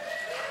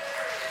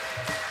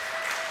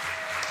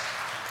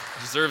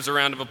 Deserves a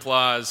round of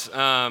applause.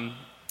 But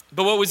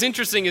what was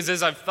interesting is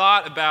as I've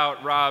thought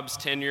about Rob's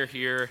tenure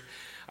here,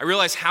 I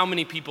realize how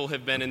many people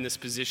have been in this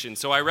position.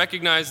 So I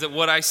recognize that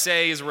what I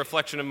say is a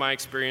reflection of my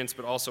experience,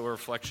 but also a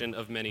reflection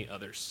of many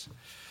others.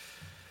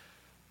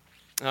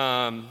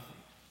 You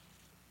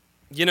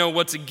know,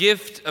 what's a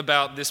gift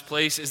about this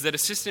place is that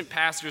assistant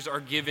pastors are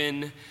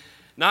given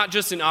not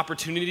just an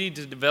opportunity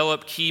to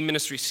develop key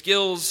ministry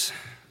skills,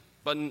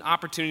 but an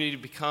opportunity to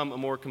become a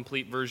more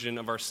complete version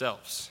of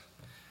ourselves.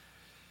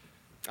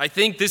 I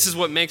think this is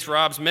what makes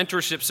Rob's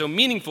mentorship so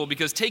meaningful,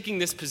 because taking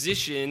this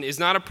position is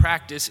not a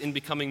practice in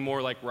becoming more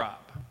like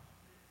Rob.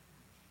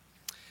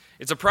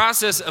 It's a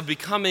process of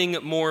becoming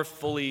more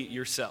fully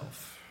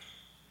yourself,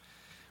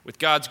 with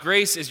God's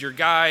grace as your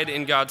guide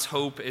and God's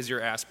hope as your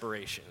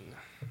aspiration.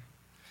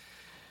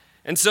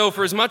 And so,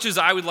 for as much as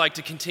I would like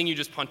to continue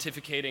just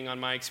pontificating on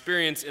my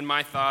experience and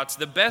my thoughts,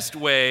 the best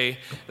way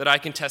that I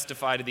can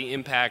testify to the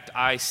impact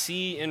I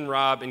see in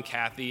Rob and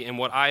Kathy and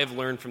what I have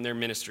learned from their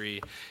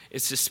ministry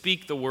is to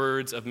speak the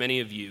words of many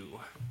of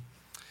you,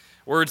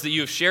 words that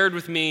you have shared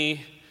with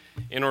me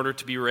in order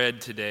to be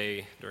read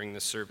today during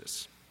this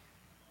service.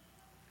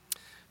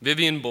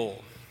 Vivian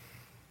Bull.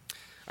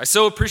 I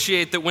so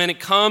appreciate that when it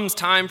comes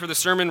time for the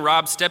sermon,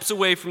 Rob steps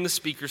away from the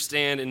speaker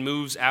stand and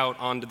moves out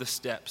onto the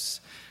steps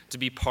to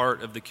be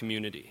part of the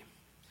community.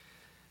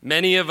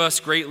 Many of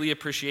us greatly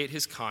appreciate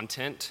his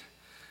content,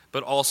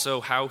 but also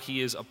how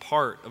he is a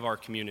part of our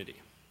community,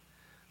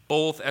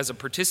 both as a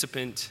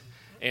participant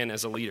and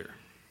as a leader.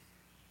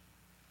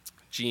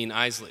 Gene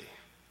Isley.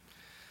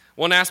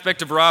 One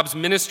aspect of Rob's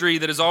ministry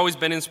that has always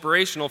been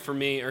inspirational for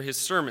me are his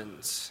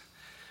sermons.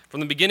 From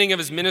the beginning of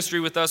his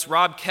ministry with us,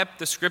 Rob kept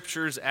the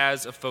scriptures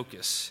as a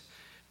focus,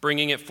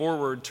 bringing it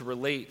forward to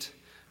relate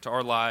to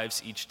our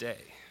lives each day.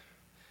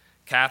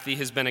 Kathy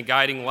has been a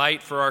guiding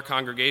light for our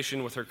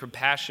congregation with her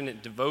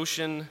compassionate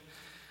devotion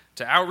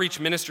to outreach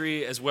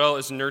ministry as well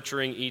as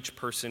nurturing each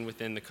person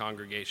within the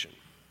congregation.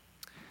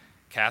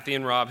 Kathy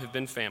and Rob have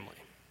been family,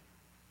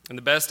 and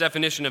the best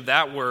definition of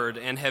that word,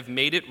 and have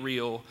made it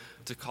real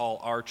to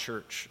call our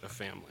church a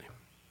family.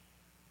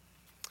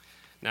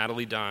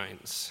 Natalie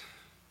Dines.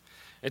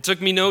 It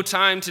took me no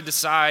time to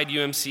decide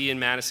UMC in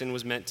Madison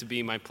was meant to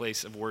be my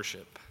place of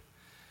worship.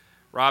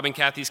 Rob and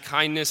Kathy's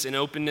kindness and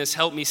openness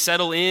helped me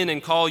settle in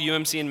and call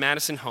UMC in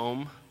Madison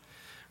home.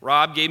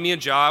 Rob gave me a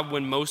job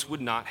when most would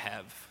not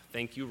have.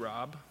 Thank you,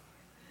 Rob.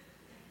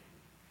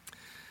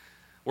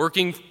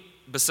 Working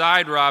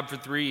beside Rob for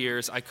 3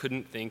 years, I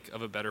couldn't think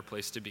of a better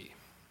place to be.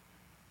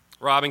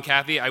 Rob and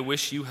Kathy, I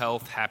wish you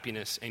health,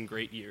 happiness, and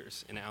great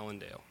years in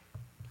Allendale.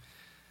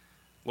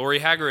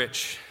 Lori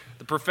Hagerich.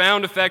 The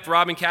profound effect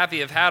Rob and Kathy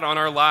have had on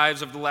our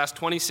lives over the last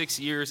 26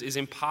 years is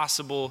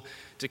impossible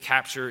to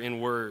capture in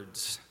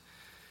words.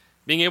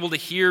 Being able to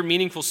hear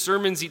meaningful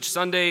sermons each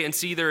Sunday and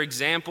see their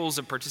examples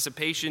of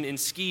participation in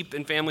SKEEP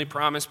and Family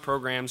Promise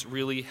programs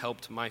really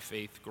helped my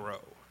faith grow.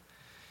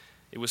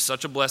 It was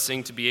such a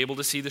blessing to be able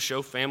to see the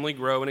show family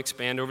grow and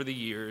expand over the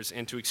years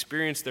and to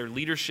experience their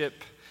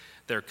leadership,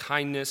 their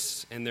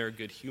kindness, and their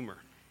good humor.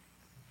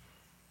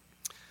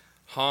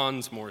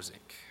 Hans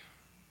Morzink.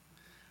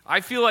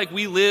 I feel like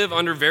we live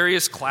under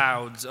various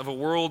clouds of a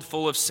world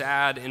full of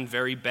sad and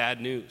very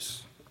bad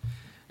news,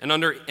 and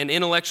under an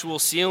intellectual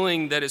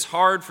ceiling that is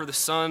hard for the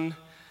Son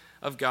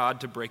of God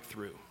to break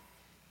through.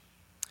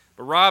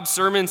 But Rob's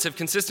sermons have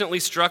consistently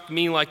struck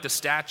me like the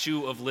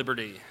Statue of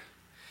Liberty.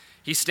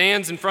 He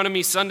stands in front of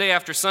me Sunday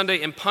after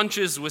Sunday and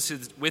punches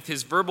with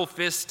his verbal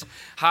fist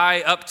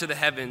high up to the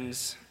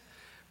heavens,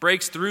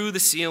 breaks through the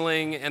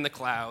ceiling and the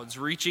clouds,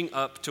 reaching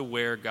up to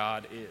where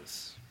God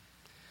is.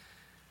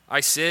 I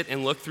sit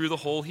and look through the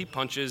hole he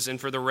punches, and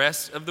for the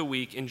rest of the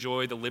week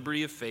enjoy the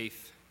liberty of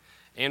faith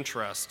and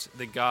trust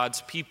that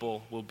God's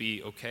people will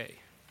be okay.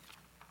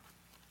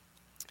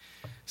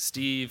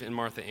 Steve and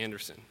Martha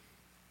Anderson.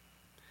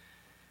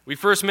 We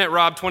first met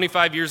Rob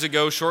 25 years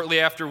ago, shortly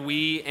after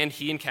he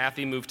and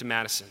Kathy moved to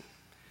Madison.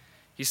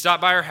 He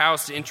stopped by our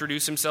house to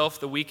introduce himself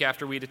the week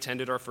after we'd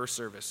attended our first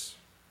service.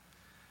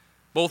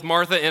 Both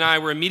Martha and I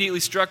were immediately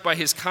struck by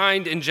his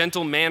kind and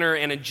gentle manner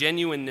and a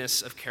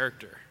genuineness of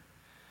character.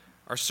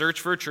 Our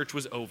search for a church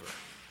was over.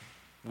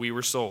 We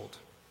were sold.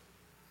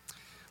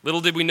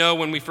 Little did we know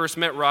when we first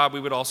met Rob, we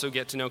would also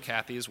get to know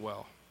Kathy as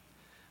well.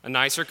 A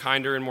nicer,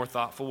 kinder, and more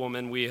thoughtful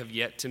woman we have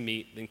yet to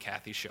meet than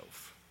Kathy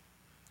Schoaf.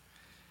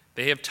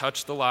 They have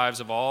touched the lives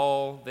of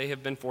all they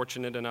have been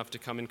fortunate enough to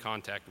come in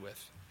contact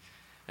with,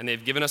 and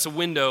they've given us a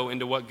window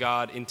into what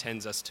God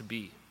intends us to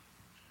be.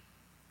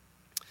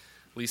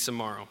 Lisa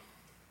Morrow.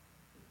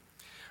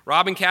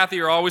 Rob and Kathy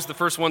are always the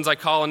first ones I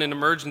call in an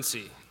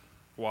emergency.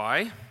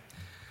 Why?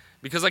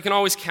 Because I can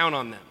always count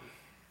on them.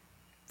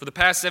 For the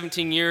past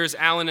 17 years,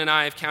 Alan and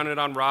I have counted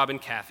on Rob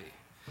and Kathy,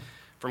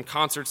 from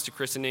concerts to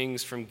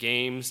christenings, from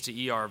games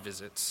to ER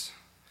visits.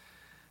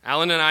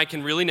 Alan and I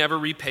can really never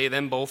repay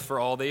them both for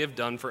all they have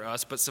done for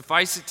us, but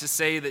suffice it to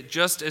say that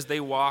just as they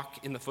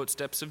walk in the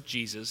footsteps of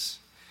Jesus,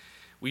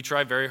 we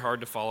try very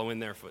hard to follow in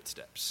their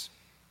footsteps.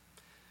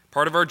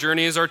 Part of our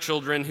journey is our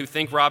children who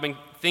think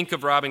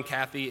of Rob and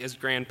Kathy as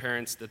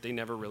grandparents that they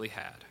never really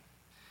had.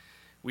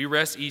 We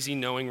rest easy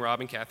knowing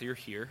Rob and Kathy are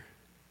here,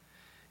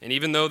 and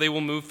even though they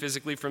will move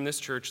physically from this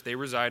church, they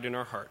reside in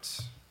our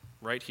hearts,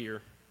 right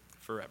here,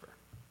 forever.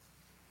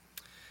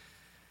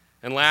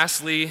 And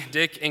lastly,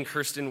 Dick and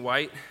Kirsten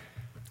White,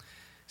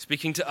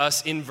 speaking to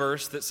us in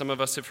verse that some of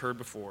us have heard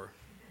before.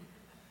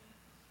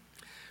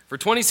 For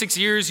 26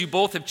 years, you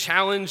both have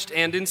challenged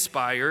and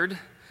inspired,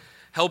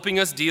 helping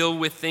us deal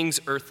with things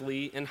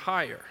earthly and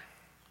higher.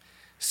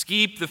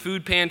 Skeep, the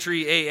Food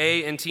Pantry,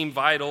 AA, and Team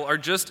Vital are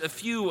just a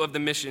few of the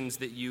missions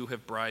that you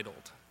have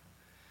bridled.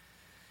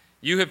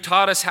 You have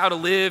taught us how to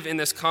live in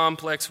this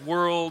complex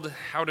world,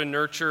 how to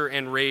nurture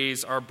and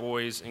raise our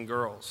boys and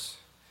girls.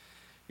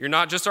 You're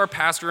not just our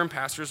pastor and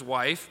pastor's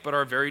wife, but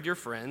our very dear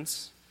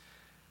friends.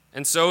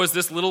 And so as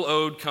this little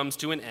ode comes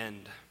to an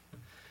end,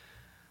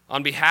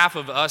 on behalf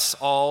of us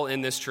all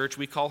in this church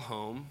we call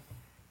home,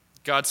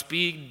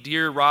 Godspeed,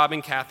 dear Rob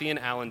and Kathy in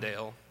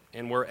Allendale,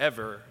 and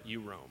wherever you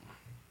roam.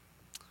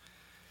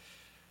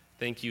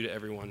 Thank you to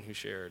everyone who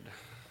shared.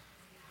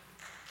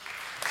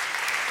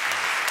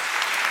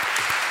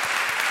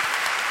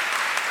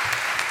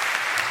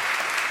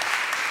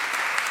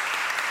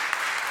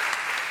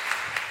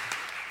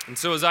 And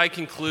so as I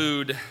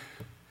conclude,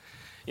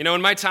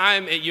 in my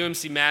time at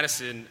UMC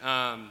Madison,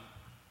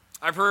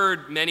 I've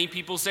heard many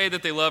people say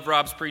that they love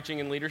Rob's preaching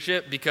and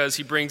leadership because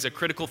he brings a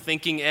critical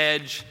thinking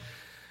edge,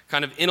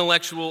 kind of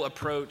intellectual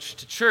approach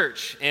to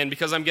church. And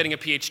because I'm getting a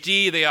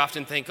PhD, they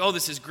often think, oh,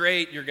 this is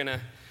great, you're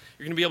gonna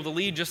be able to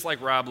lead just like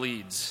Rob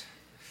leads.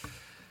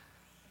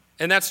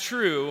 And that's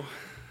true,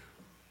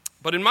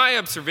 but in my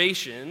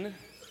observation,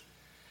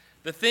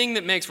 the thing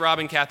that makes Rob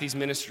and Kathy's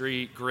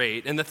ministry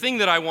great, and the thing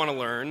that I want to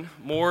learn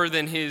more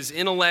than his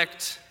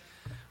intellect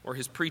or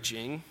his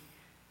preaching,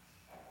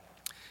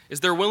 is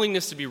their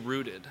willingness to be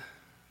rooted.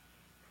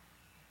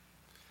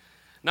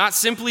 Not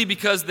simply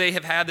because they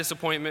have had this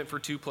appointment for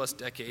 2+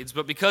 decades,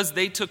 but because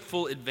they took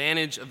full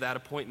advantage of that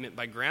appointment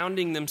by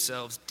grounding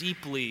themselves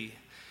deeply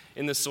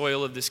in the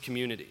soil of this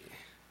community,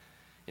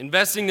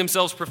 investing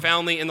themselves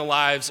profoundly in the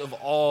lives of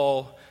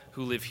all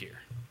who live here.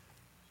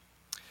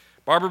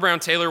 Barbara Brown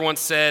Taylor once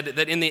said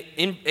that in the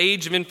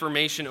age of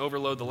information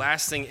overload, the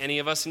last thing any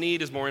of us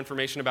need is more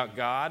information about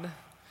God.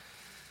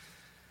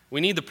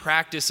 We need the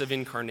practice of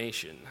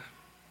incarnation.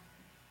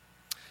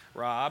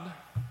 Rob,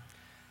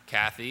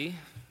 Kathy,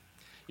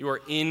 you are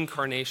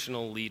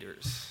incarnational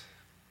leaders.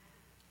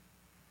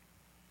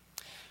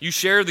 You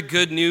share the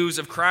good news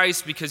of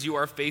Christ because you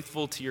are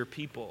faithful to your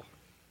people.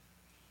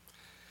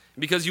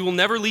 Because you will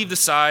never leave the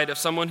side of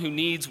someone who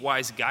needs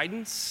wise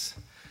guidance,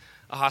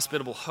 a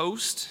hospitable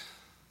host,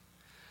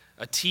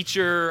 a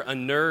teacher, a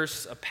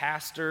nurse, a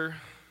pastor,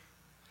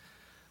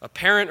 a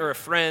parent or a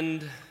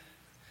friend,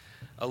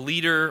 a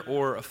leader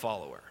or a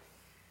follower.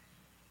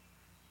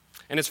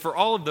 And it's for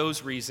all of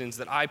those reasons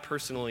that I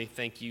personally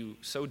thank you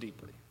so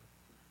deeply.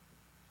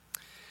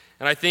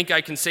 And I think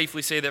I can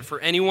safely say that for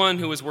anyone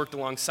who has worked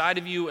alongside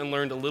of you and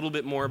learned a little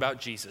bit more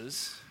about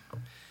Jesus,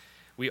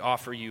 we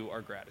offer you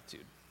our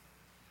gratitude.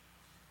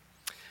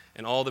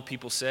 And all the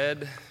people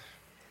said,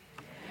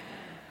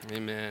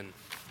 Amen. Amen.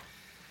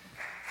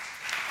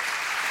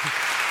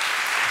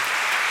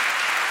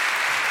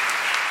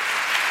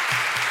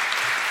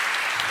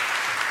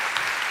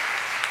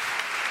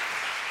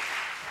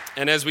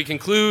 And as we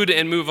conclude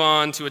and move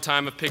on to a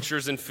time of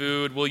pictures and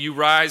food, will you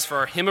rise for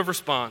our hymn of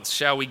response,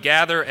 Shall We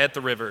Gather at the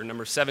River,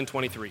 number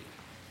 723.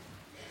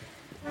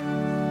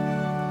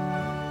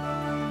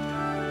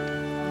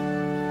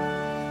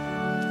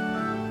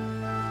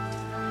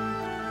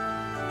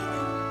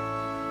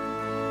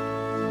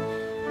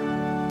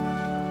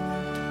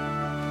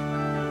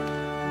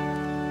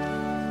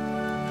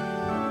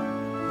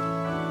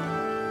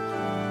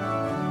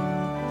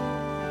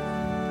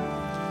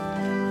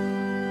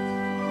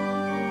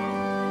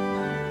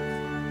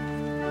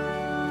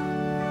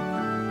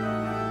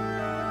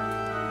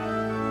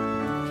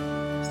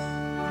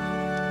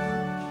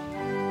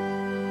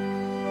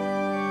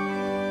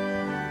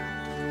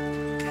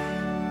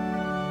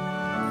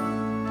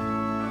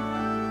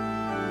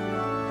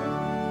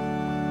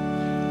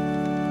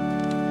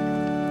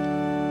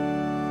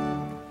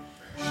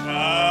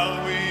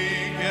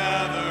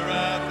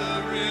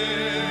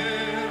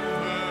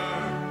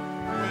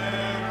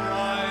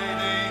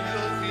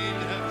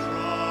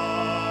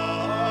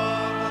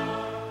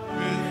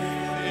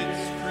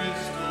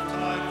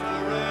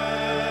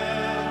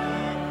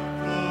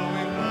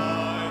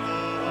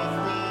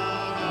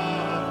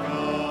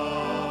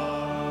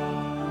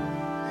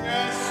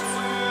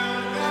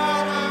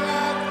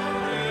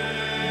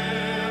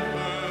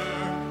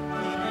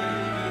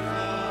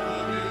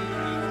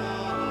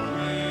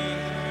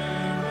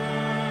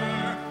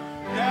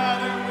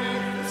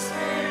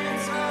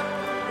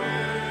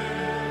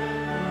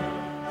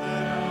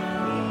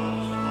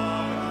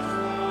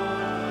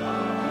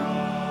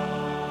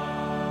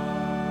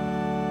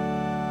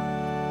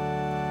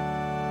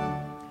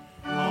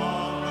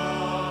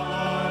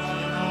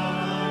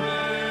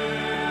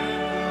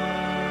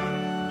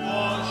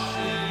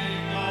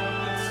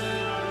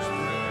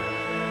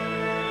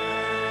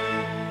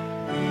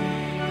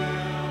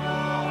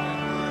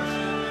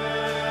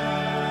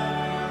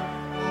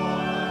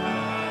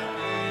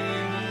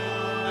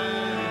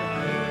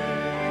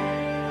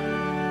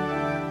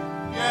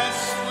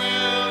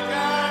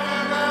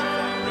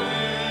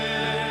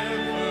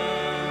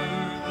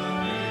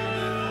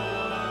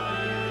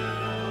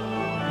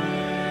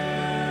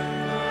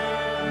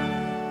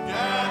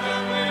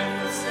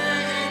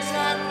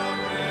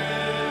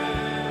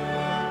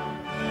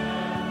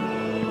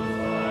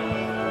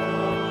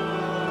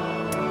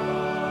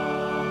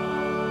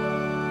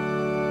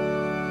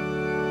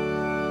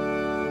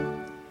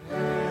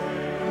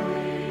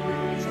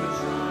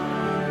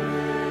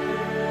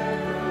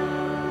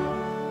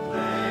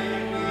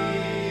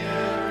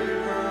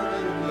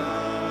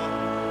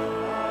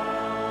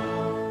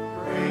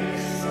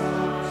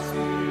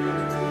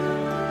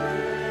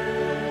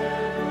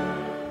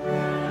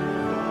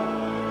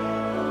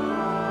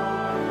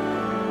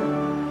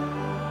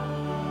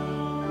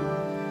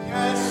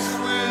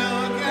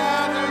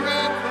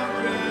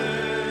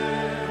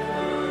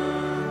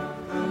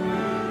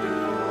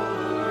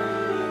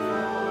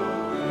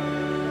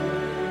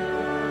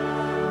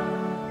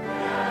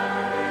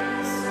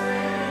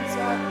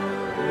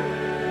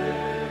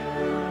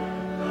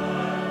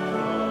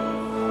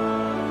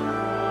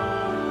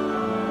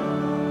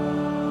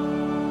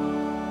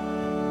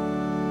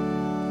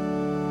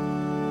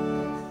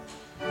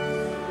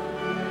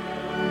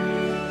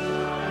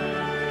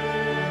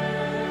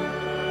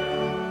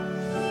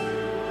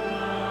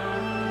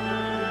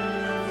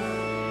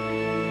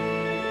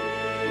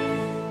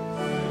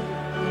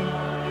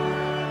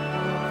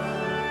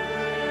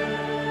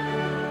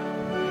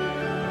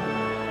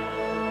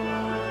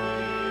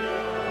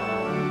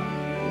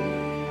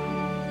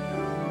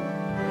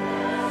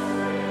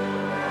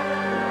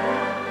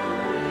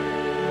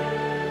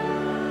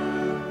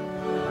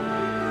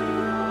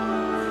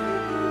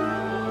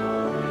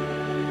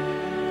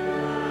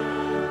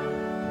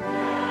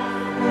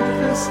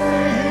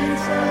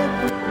 saints at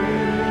the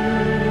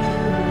feet.